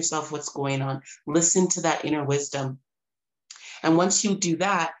 Ask yourself what's going on. Listen to that inner wisdom. And once you do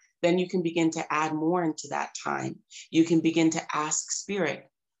that, then you can begin to add more into that time. You can begin to ask spirit,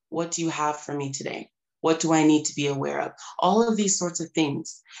 what do you have for me today? What do I need to be aware of? All of these sorts of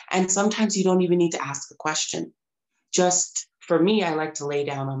things. And sometimes you don't even need to ask a question. Just for me, I like to lay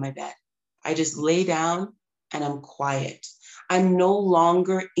down on my bed. I just lay down and I'm quiet. I'm no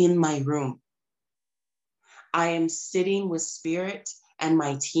longer in my room. I am sitting with spirit and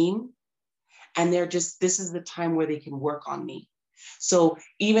my team, and this is the time where they can work on me. So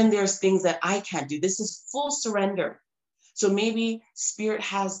even there's things that I can't do. This is full surrender. So maybe spirit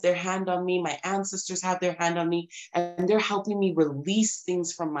has their hand on me, my ancestors have their hand on me, and they're helping me release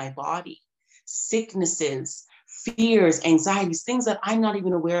things from my body, sicknesses, fears, anxieties, things that I'm not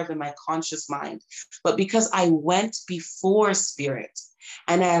even aware of in my conscious mind. But because I went before spirit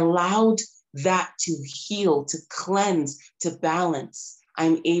and I allowed that to heal, to cleanse, to balance,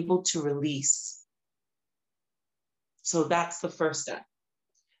 I'm able to release. So that's the first step.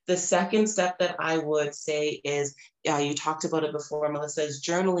 The second step that I would say is, you talked about it before, Melissa, is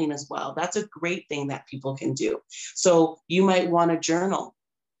journaling as well. That's a great thing that people can do. So you might want to journal.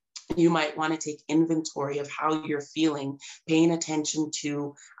 You might want to take inventory of how you're feeling, paying attention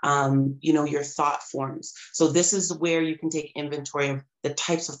to, your thought forms. So this is where you can take inventory of the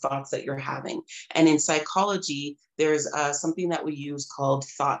types of thoughts that you're having. And in psychology, there's something that we use called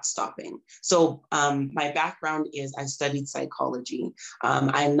thought stopping. So my background is I studied psychology.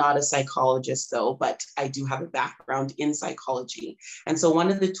 I'm not a psychologist though, but I do have a background in psychology. And so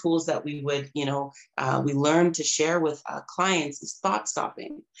one of the tools that we would, we learn to share with clients is thought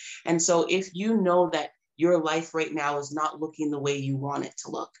stopping. And so if you know that your life right now is not looking the way you want it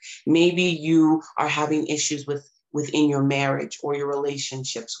to look, maybe you are having issues within your marriage or your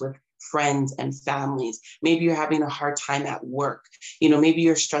relationships with friends and families. Maybe you're having a hard time at work. You know, maybe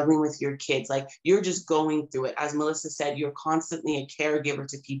you're struggling with your kids. Like, you're just going through it. As Melissa said, you're constantly a caregiver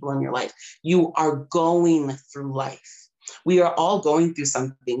to people in your life. You are going through life. We are all going through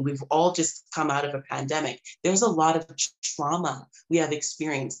something. We've all just come out of a pandemic. There's a lot of trauma we have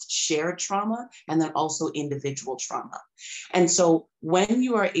experienced, shared trauma, and then also individual trauma. And so when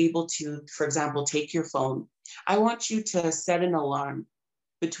you are able to, for example, take your phone, I want you to set an alarm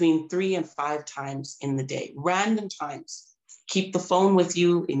between 3 and 5 times in the day, random times. Keep the phone with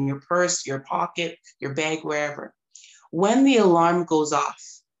you in your purse, your pocket, your bag, wherever. When the alarm goes off,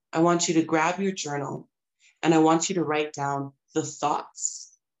 I want you to grab your journal and I want you to write down the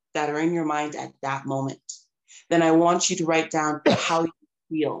thoughts that are in your mind at that moment. Then I want you to write down how you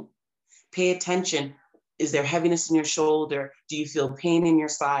feel. Pay attention. Is there heaviness in your shoulder? Do you feel pain in your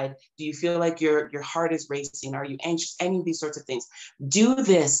side? Do you feel like your heart is racing? Are you anxious? Any of these sorts of things. Do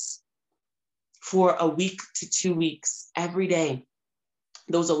this for a week to 2 weeks every day.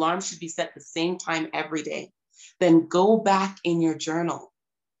 Those alarms should be set the same time every day. Then go back in your journal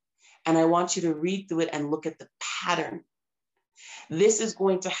and I want you to read through it and look at the pattern. This is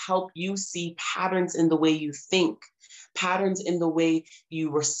going to help you see patterns in the way you think, patterns in the way you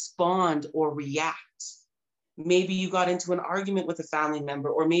respond or react. Maybe you got into an argument with a family member,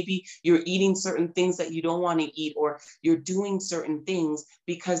 or maybe you're eating certain things that you don't want to eat, or you're doing certain things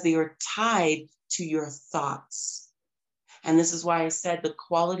because they are tied to your thoughts. And this is why I said the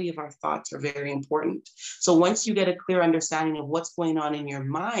quality of our thoughts are very important. So once you get a clear understanding of what's going on in your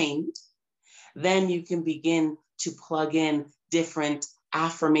mind, then you can begin to plug in different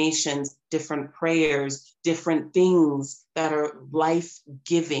affirmations, different prayers, different things that are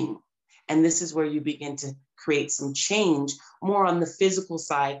life-giving. And this is where you begin to create some change, more on the physical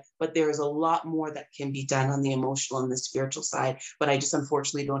side, but there is a lot more that can be done on the emotional and the spiritual side. But I just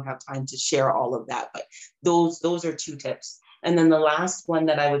unfortunately don't have time to share all of that. But those are 2 tips. And then the last one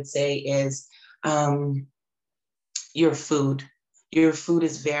that I would say is your food. Your food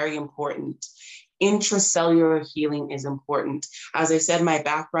is very important. Intracellular healing is important. As I said, my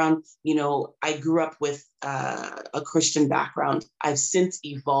background, you know, I grew up with a Christian background. I've since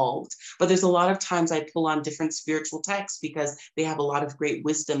evolved, but there's a lot of times I pull on different spiritual texts because they have a lot of great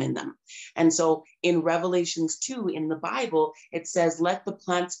wisdom in them. And so in Revelations 2 in the Bible, it says, let the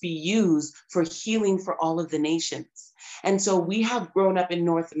plants be used for healing for all of the nations. And so we have grown up in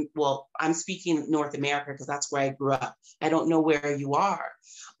I'm speaking North America because that's where I grew up. I don't know where you are,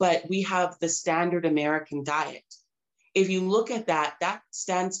 but we have the standard American diet. If you look at that, that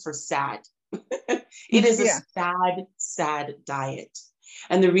stands for SAD. It is a sad diet.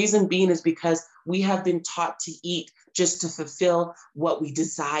 And the reason being is because we have been taught to eat just to fulfill what we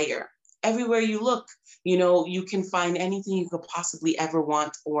desire. Everywhere you look, you know, you can find anything you could possibly ever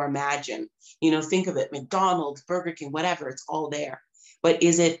want or imagine. You know, think of it, McDonald's, Burger King, whatever, it's all there. But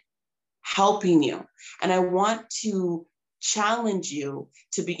is it helping you? And I want to challenge you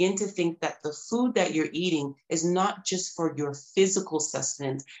to begin to think that the food that you're eating is not just for your physical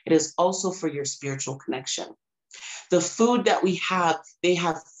sustenance, it is also for your spiritual connection. The food that we have, they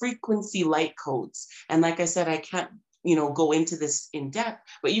have frequency light codes. And like I said, I can't, you know, go into this in depth,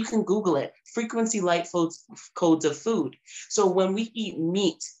 but you can Google it, frequency light codes of food. So when we eat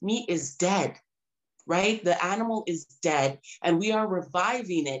meat, meat is dead, right? The animal is dead and we are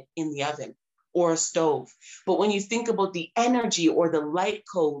reviving it in the oven or a stove. But when you think about the energy or the light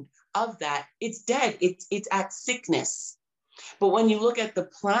code of that, it's dead. It's at sickness. But when you look at the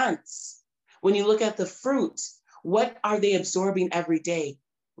plants, when you look at the fruit, what are they absorbing every day?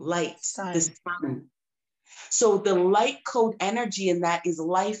 Light, the sun. So the light code energy in that is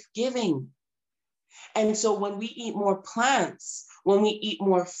life-giving. And so when we eat more plants, when we eat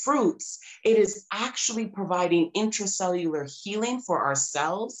more fruits, it is actually providing intracellular healing for our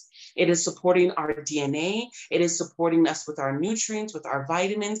cells. It is supporting our DNA. It is supporting us with our nutrients, with our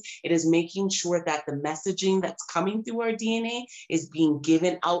vitamins. It is making sure that the messaging that's coming through our DNA is being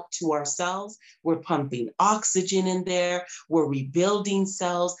given out to our cells. We're pumping oxygen in there. We're rebuilding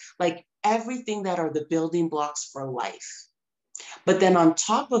cells, like everything that are the building blocks for life. But then on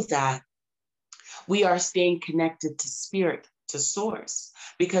top of that, we are staying connected to spirit, to source,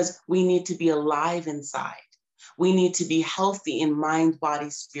 because we need to be alive inside. We need to be healthy in mind, body,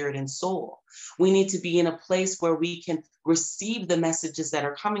 spirit, and soul. We need to be in a place where we can receive the messages that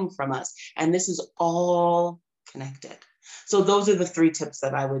are coming from us. And this is all connected. So those are the 3 tips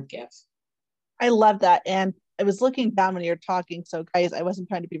that I would give. I love that. And I was looking down when you were talking. So guys, I wasn't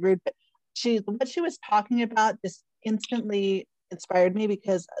trying to be rude, but what she was talking about just instantly inspired me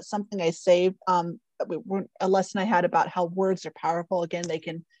because something I saved a lesson I had about how words are powerful. Again, they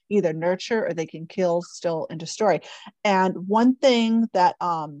can either nurture or they can kill, still, and destroy. And one thing that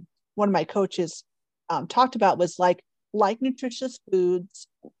one of my coaches talked about was like nutritious foods,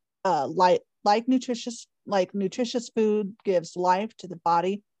 nutritious food gives life to the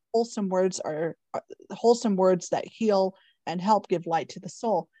body. Wholesome words are wholesome words that heal and help give light to the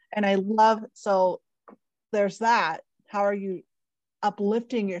soul. And I love, so there's that. How are you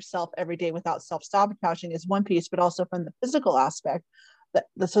uplifting yourself every day without self-sabotaging is one piece, but also from the physical aspect.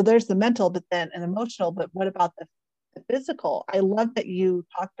 So there's the mental, but then an emotional, but what about the physical? I love that you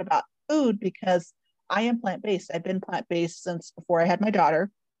talked about food because I am plant-based. I've been plant-based since before I had my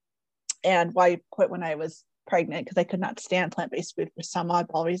daughter. And why I quit when I was pregnant, because I could not stand plant-based food for some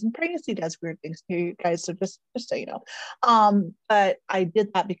oddball reason. Pregnancy does weird things to you guys, so just so you know. But I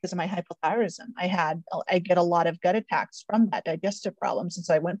did that because of my hypothyroidism. I get a lot of gut attacks from that, digestive problems. And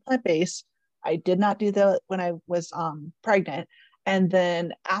so I went plant-based. I did not do that when I was pregnant. And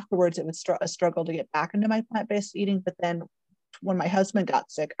then afterwards, it was a struggle to get back into my plant-based eating. But then when my husband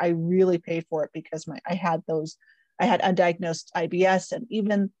got sick, I really paid for it because I had undiagnosed IBS, and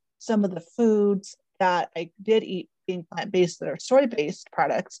even some of the foods that I did eat being plant-based that are soy-based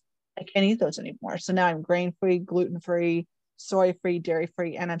products, I can't eat those anymore. So now I'm grain-free, gluten-free, soy-free,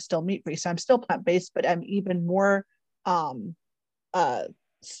 dairy-free, and I'm still meat-free. So I'm still plant-based, but I'm even more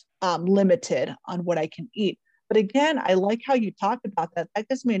limited on what I can eat. But again, I like how you talked about that. That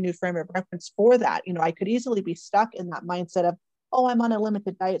gives me a new frame of reference for that. I could easily be stuck in that mindset of, oh, I'm on a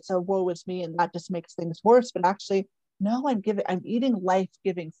limited diet, so woe is me, and that just makes things worse. But actually, no, I'm eating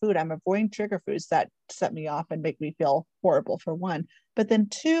life-giving food. I'm avoiding trigger foods that set me off and make me feel horrible, for one. But then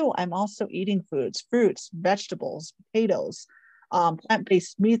two, I'm also eating foods, fruits, vegetables, potatoes,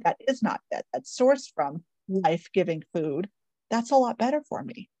 plant-based meat that is not dead, that's sourced from life-giving food. That's a lot better for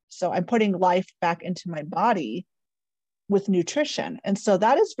me. So I'm putting life back into my body with nutrition. And so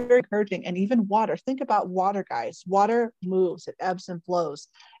that is very encouraging. And even water, think about water, guys. Water moves, it ebbs and flows.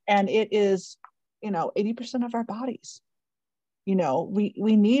 And it is, 80% of our bodies.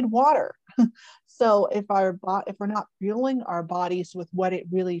 We need water. So if we're not fueling our bodies with what it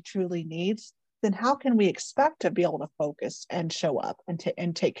really truly needs, then how can we expect to be able to focus and show up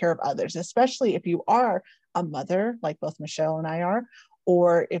and take care of others, especially if you are a mother, like both Michelle and I are,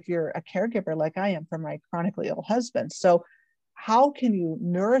 or if you're a caregiver like I am for my chronically ill husband. So how can you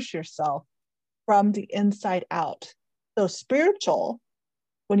nourish yourself from the inside out? So spiritual,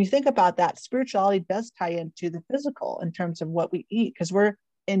 when you think about that, spirituality does tie into the physical in terms of what we eat, because we're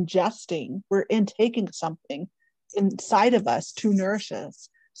intaking something inside of us to nourish us.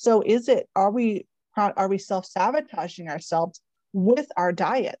 So are we self-sabotaging ourselves with our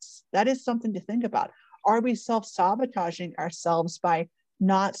diets? That is something to think about. Are we self-sabotaging ourselves by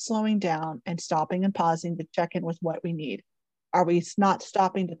not slowing down and stopping and pausing to check in with what we need? Are we not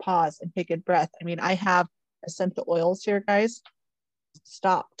stopping to pause and take a breath? I mean, I have essential oils here, guys.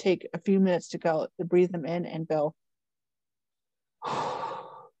 Stop, take a few minutes to breathe them in and go.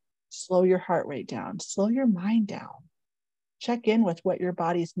 Slow your heart rate down, slow your mind down. Check in with what your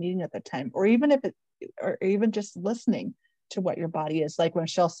body's needing at the time, or even just listening to what your body is. Like when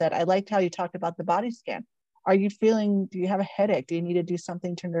Michelle said, I liked how you talked about the body scan. Do you have a headache? Do you need to do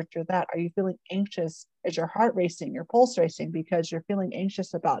something to nurture that? Are you feeling anxious? Is your heart racing, your pulse racing because you're feeling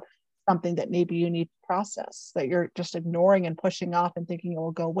anxious about something that maybe you need to process, that you're just ignoring and pushing off and thinking it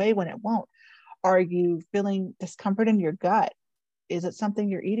will go away when it won't? Are you feeling discomfort in your gut? Is it something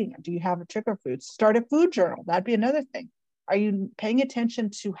you're eating? Do you have a trigger food? Start a food journal. That'd be another thing. Are you paying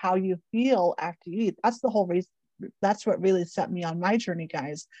attention to how you feel after you eat? That's the whole reason. That's what really set me on my journey,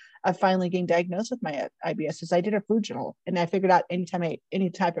 guys, of finally getting diagnosed with my IBS. Is I did a food journal, and I figured out anytime I ate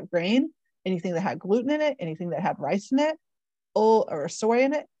any type of grain, anything that had gluten in it, anything that had rice in it, or soy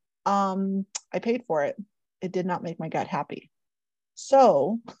in it, I paid for it. It did not make my gut happy.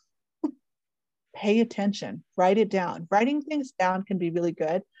 So pay attention, write it down. Writing things down can be really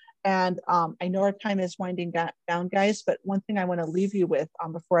good. And I know our time is winding down, guys, but one thing I want to leave you with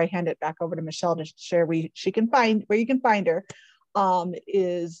before I hand it back over to Michelle to share where you can find her,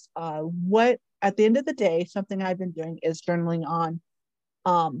 is what, at the end of the day, something I've been doing is journaling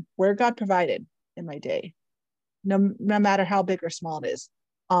on where God provided in my day, no matter how big or small it is.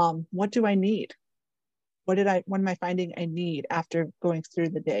 What do I need? What am I finding I need after going through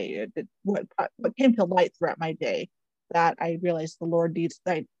the day? What came to light throughout my day that I realized the Lord needs,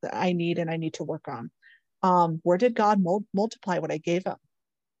 that I need and I need to work on? Where did God multiply what I gave him?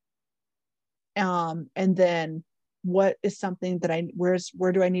 And then what is something that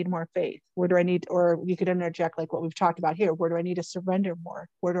where do I need more faith? Where do I need, or you could interject like what we've talked about here, where do I need to surrender more?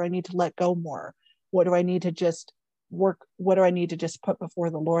 Where do I need to let go more? What do I need to just work? What do I need to just put before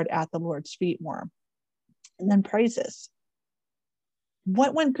the Lord at the Lord's feet more? And then praises.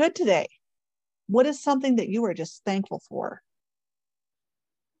 What went good today? What is something that you are just thankful for?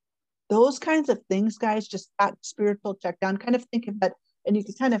 Those kinds of things, guys, just that spiritual check down, kind of think of that. And you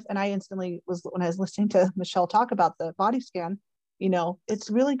can kind of, and I instantly was, when I was listening to Michelle talk about the body scan, it's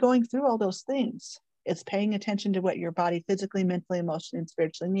really going through all those things. It's paying attention to what your body physically, mentally, emotionally, and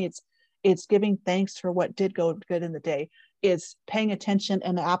spiritually needs. It's giving thanks for what did go good in the day. It's paying attention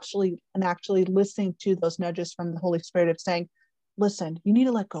and actually listening to those nudges from the Holy Spirit of saying, listen, you need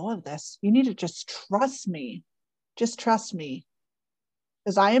to let go of this. You need to just trust me. Just trust me.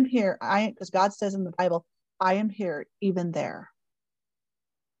 Because I am here. Because God says in the Bible, I am here even there.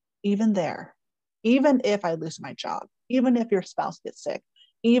 Even there. Even if I lose my job, even if your spouse gets sick,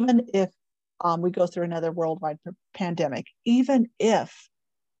 even if we go through another worldwide pandemic, even if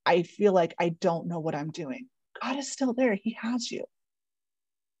I feel like I don't know what I'm doing, God is still there. He has you.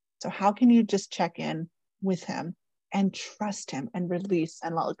 So how can you just check in with him and trust him and release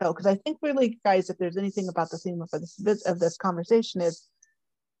and let it go? Because I think really, guys, if there's anything about the theme of this conversation is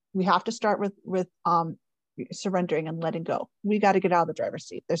we have to start with surrendering and letting go. We got to get out of the driver's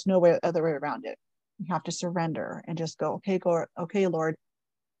seat. There's no other way around it. You have to surrender and just go, okay, Lord,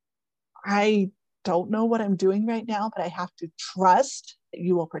 I don't know what I'm doing right now, but I have to trust that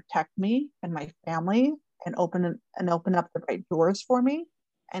you will protect me and my family and open up the right doors for me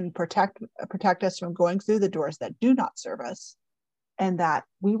and protect us from going through the doors that do not serve us, and that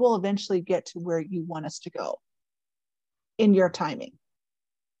we will eventually get to where you want us to go in your timing,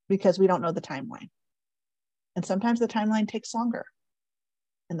 because we don't know the timeline. And sometimes the timeline takes longer,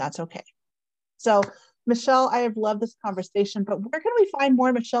 and that's okay. So, Michelle, I have loved this conversation, but where can we find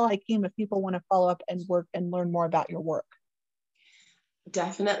more Michelle Ikem if people want to follow up and work and learn more about your work?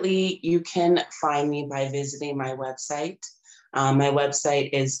 Definitely, you can find me by visiting my website. My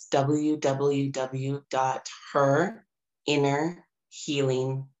website is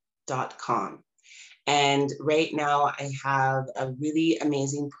www.herinnerhealing.com. And right now I have a really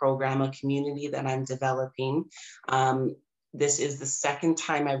amazing program, a community that I'm developing. This is the second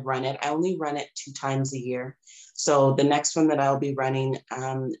time I've run it. I only run it 2 times a year. So the next one that I'll be running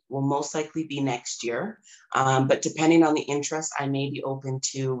will most likely be next year. But depending on the interest, I may be open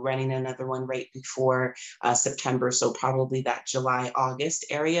to running another one right before September. So probably that July, August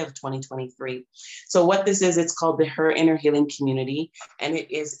area of 2023. So what this is, it's called the Her Inner Healing Community, and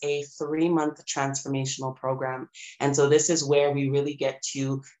it is a 3-month transformational program. And so this is where we really get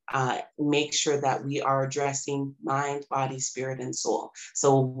to make sure that we are addressing mind, body, spirit, and soul.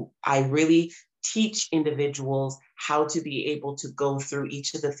 So I really teach individuals how to be able to go through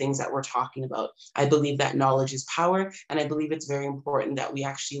each of the things that we're talking about. I believe that knowledge is power, and I believe it's very important that we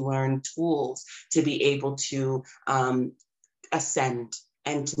actually learn tools to be able to ascend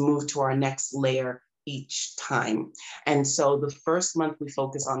and to move to our next layer each time. And so the first month we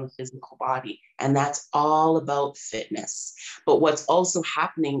focus on the physical body, and that's all about fitness. But what's also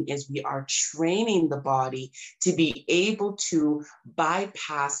happening is we are training the body to be able to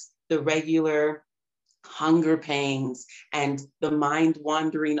bypass the regular hunger pangs and the mind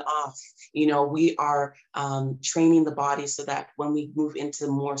wandering off. We are training the body so that when we move into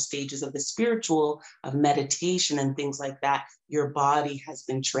more stages of the spiritual, of meditation and things like that, your body has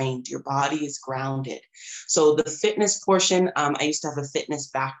been trained, your body is grounded. So the fitness portion, I used to have a fitness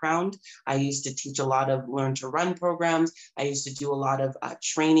background. I used to teach a lot of learn to run programs. I used to do a lot of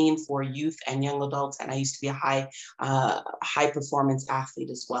training for youth and young adults. And I used to be a high performance athlete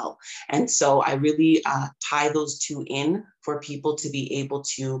as well. And so I really tie those two in for people to be able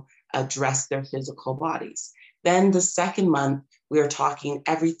to address their physical bodies. Then the second month, we are talking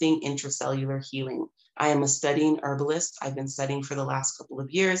everything intracellular healing. I am a studying herbalist. I've been studying for the last couple of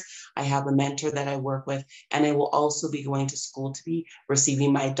years. I have a mentor that I work with, and I will also be going to school to be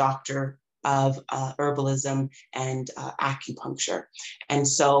receiving my doctor of herbalism and acupuncture. And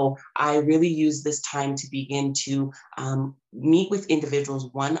so I really use this time to begin to meet with individuals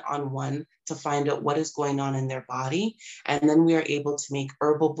one-on-one to find out what is going on in their body. And then we are able to make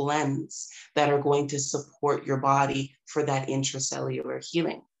herbal blends that are going to support your body for that intracellular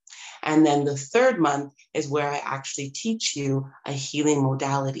healing. And then the third month is where I actually teach you a healing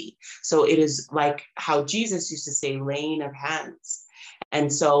modality. So it is like how Jesus used to say, laying of hands.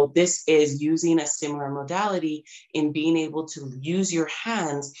 And so this is using a similar modality in being able to use your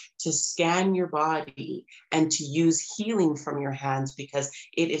hands to scan your body and to use healing from your hands, because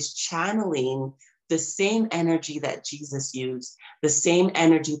it is channeling the same energy that Jesus used, the same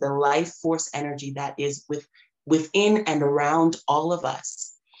energy, the life force energy that is within and around all of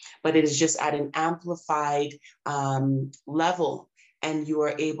us. but it is just at an amplified level. And you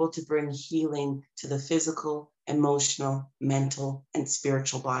are able to bring healing to the physical, emotional, mental, and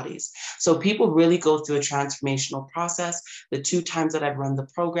spiritual bodies. So people really go through a transformational process. The 2 times that I've run the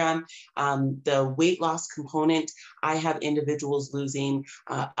program, the weight loss component, I have individuals losing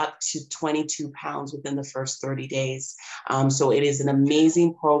up to 22 pounds within the first 30 days. So it is an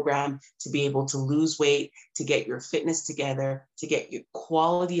amazing program to be able to lose weight, to get your fitness together, to get your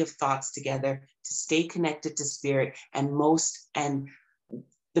quality of thoughts together, to stay connected to spirit, and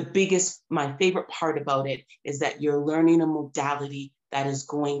my favorite part about it is that you're learning a modality that is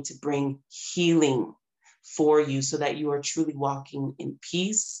going to bring healing for you so that you are truly walking in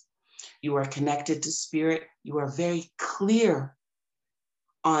peace. You are connected to spirit. You are very clear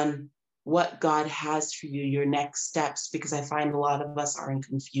on what God has for you, your next steps, because I find a lot of us are in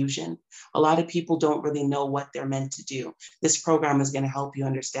confusion. A lot of people don't really know what they're meant to do. This program is going to help you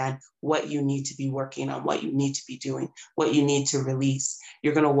understand what you need to be working on, what you need to be doing, what you need to release.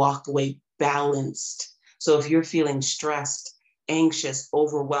 You're going to walk away balanced. So if you're feeling stressed, anxious,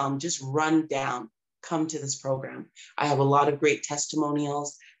 overwhelmed, just run down, come to this program. I have a lot of great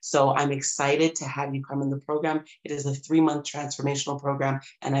testimonials. So I'm excited to have you come in the program. It is a 3-month transformational program,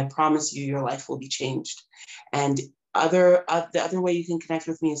 and I promise you your life will be changed. And the other way you can connect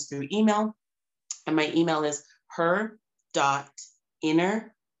with me is through email. And my email is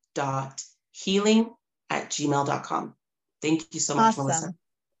her.inner.healing@gmail.com. Thank you so much, Awesome. Melissa.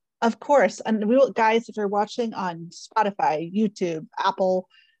 Of course. And we will, guys, if you're watching on Spotify, YouTube, Apple,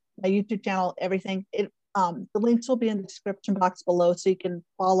 my YouTube channel, everything, the links will be in the description box below, so you can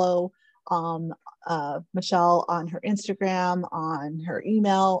follow Michelle on her Instagram, on her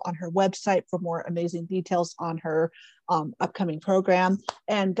email, on her website for more amazing details on her upcoming program.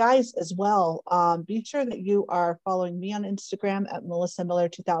 And guys, as well, be sure that you are following me on Instagram at Melissa Miller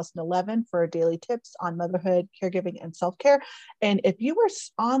 2011 for daily tips on motherhood, caregiving, and self-care. And if you are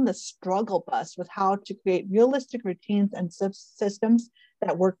on the struggle bus with how to create realistic routines and systems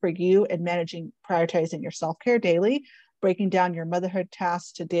that work for you in prioritizing your self-care daily, breaking down your motherhood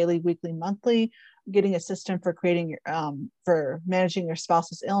tasks to daily, weekly, monthly, getting a system for for managing your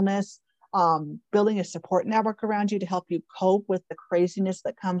spouse's illness, building a support network around you to help you cope with the craziness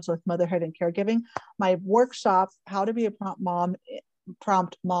that comes with motherhood and caregiving. My workshop, How to Be a Prompt Mom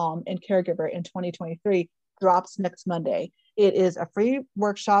and Caregiver in 2023, drops next Monday. It is a free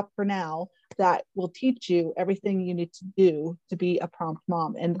workshop for now that will teach you everything you need to do to be a prompt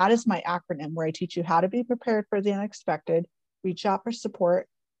mom. And that is my acronym, where I teach you how to be prepared for the unexpected, reach out for support,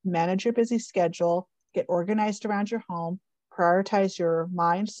 manage your busy schedule, get organized around your home, prioritize your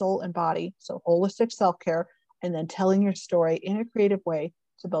mind, soul, and body, so holistic self-care, and then telling your story in a creative way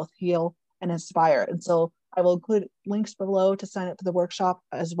to both heal and inspire. And so I will include links below to sign up for the workshop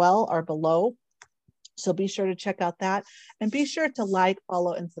as well, or below. So be sure to check out that, and be sure to like,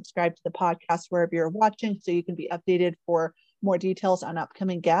 follow, and subscribe to the podcast wherever you're watching, so you can be updated for more details on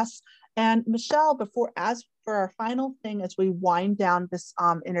upcoming guests. And Michelle, as for our final thing, as we wind down this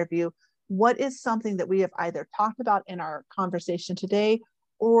interview, what is something that we have either talked about in our conversation today,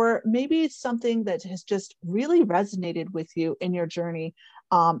 or maybe something that has just really resonated with you in your journey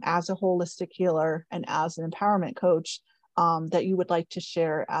as a holistic healer and as an empowerment coach, that you would like to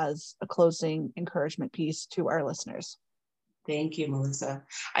share as a closing encouragement piece to our listeners? Thank you, Melissa.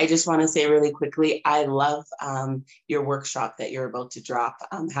 I just want to say really quickly, I love your workshop that you're about to drop,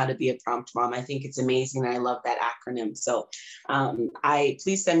 How to Be a Prompt Mom. I think it's amazing. I love that acronym. So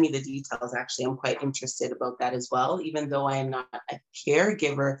please send me the details. Actually, I'm quite interested about that as well. Even though I am not a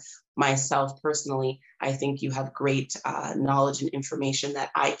caregiver myself personally, I think you have great knowledge and information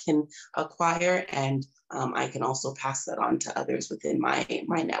that I can acquire, and I can also pass that on to others within my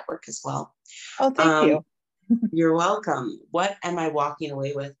network as well. Oh, thank you. You're welcome. What am I walking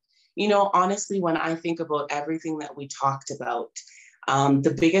away with? Honestly, when I think about everything that we talked about,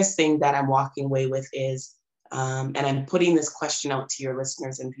 the biggest thing that I'm walking away with is, and I'm putting this question out to your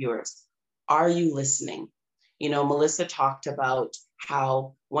listeners and viewers, are you listening? Melissa talked about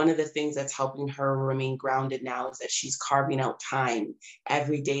how one of the things that's helping her remain grounded now is that she's carving out time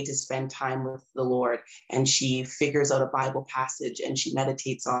every day to spend time with the Lord. And she figures out a Bible passage and she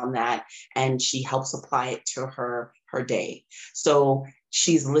meditates on that, and she helps apply it to her day. So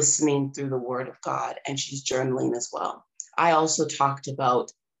she's listening through the Word of God, and she's journaling as well. I also talked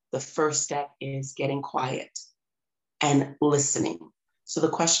about the first step is getting quiet and listening. So the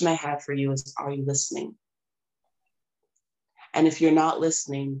question I have for you is, are you listening? And if you're not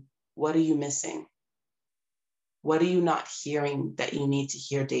listening, what are you missing? What are you not hearing that you need to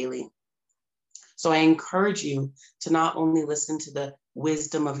hear daily? So I encourage you to not only listen to the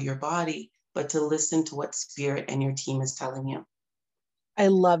wisdom of your body, but to listen to what spirit and your team is telling you. I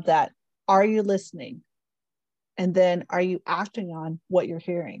love that. Are you listening? And then are you acting on what you're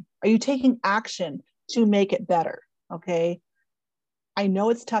hearing? Are you taking action to make it better? Okay. I know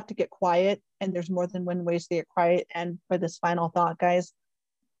it's tough to get quiet, and there's more than one way to get quiet. And for this final thought, guys,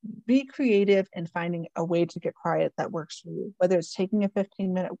 be creative in finding a way to get quiet that works for you, whether it's taking a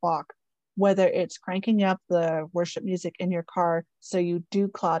 15-minute walk, whether it's cranking up the worship music in your car so you do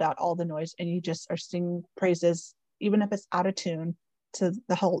cloud out all the noise and you just are singing praises, even if it's out of tune, to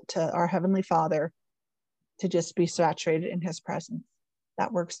our Heavenly Father, to just be saturated in his presence.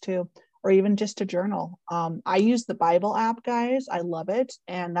 That works too. Or even just a journal. I use the Bible app, guys. I love it.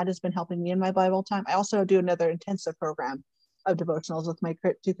 And that has been helping me in my Bible time. I also do another intensive program of devotionals with my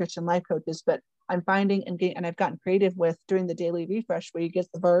two Christian life coaches, but I'm finding and I've gotten creative with doing the daily refresh where you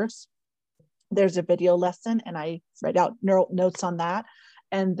get the verse, there's a video lesson, and I write out notes on that.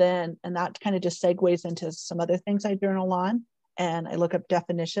 And that kind of just segues into some other things I journal on. And I look up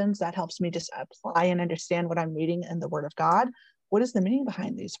definitions. That helps me just apply and understand what I'm reading in the Word of God. What is the meaning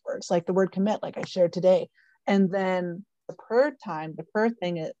behind these words? Like the word commit, like I shared today. And then the prayer time, the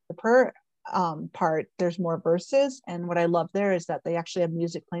prayer part, there's more verses. And what I love there is that they actually have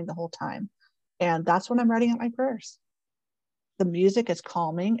music playing the whole time. And that's when I'm writing out my prayers. The music is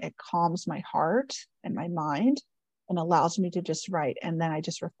calming. It calms my heart and my mind and allows me to just write. And then I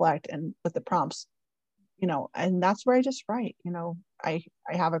just reflect and with the prompts, and that's where I just write. I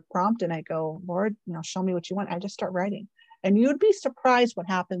have a prompt and I go, Lord, show me what you want. I just start writing. And you'd be surprised what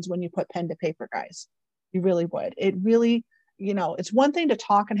happens when you put pen to paper, guys. You really would. It really, it's one thing to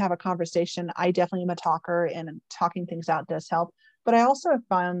talk and have a conversation. I definitely am a talker, and talking things out does help. But I also have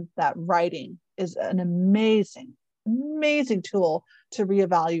found that writing is an amazing, amazing tool to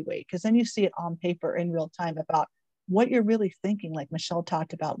reevaluate, because then you see it on paper in real time about what you're really thinking, like Michelle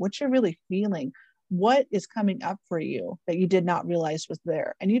talked about, what you're really feeling, what is coming up for you that you did not realize was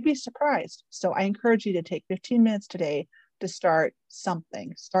there. And you'd be surprised. So I encourage you to take 15 minutes today to start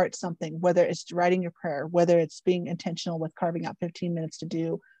something, whether it's writing your prayer, whether it's being intentional with carving out 15 minutes to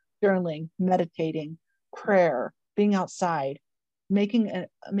do journaling, meditating, prayer, being outside, taking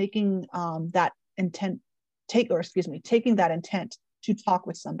that intent to talk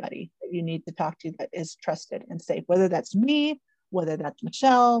with somebody that you need to talk to that is trusted and safe, whether that's me, whether that's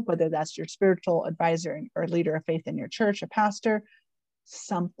Michelle, whether that's your spiritual advisor or leader of faith in your church, a pastor,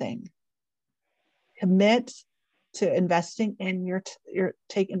 something. Commit to investing in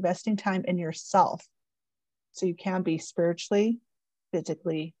investing time in yourself so you can be spiritually,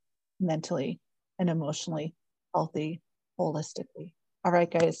 physically, mentally, and emotionally healthy holistically. All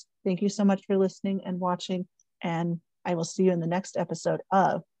right, guys, thank you so much for listening and watching, and I will see you in the next episode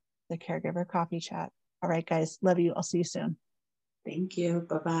of the Caregiver Coffee Chat. All right, guys, love you. I'll see you soon. Thank you.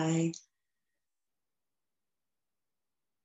 Bye-bye.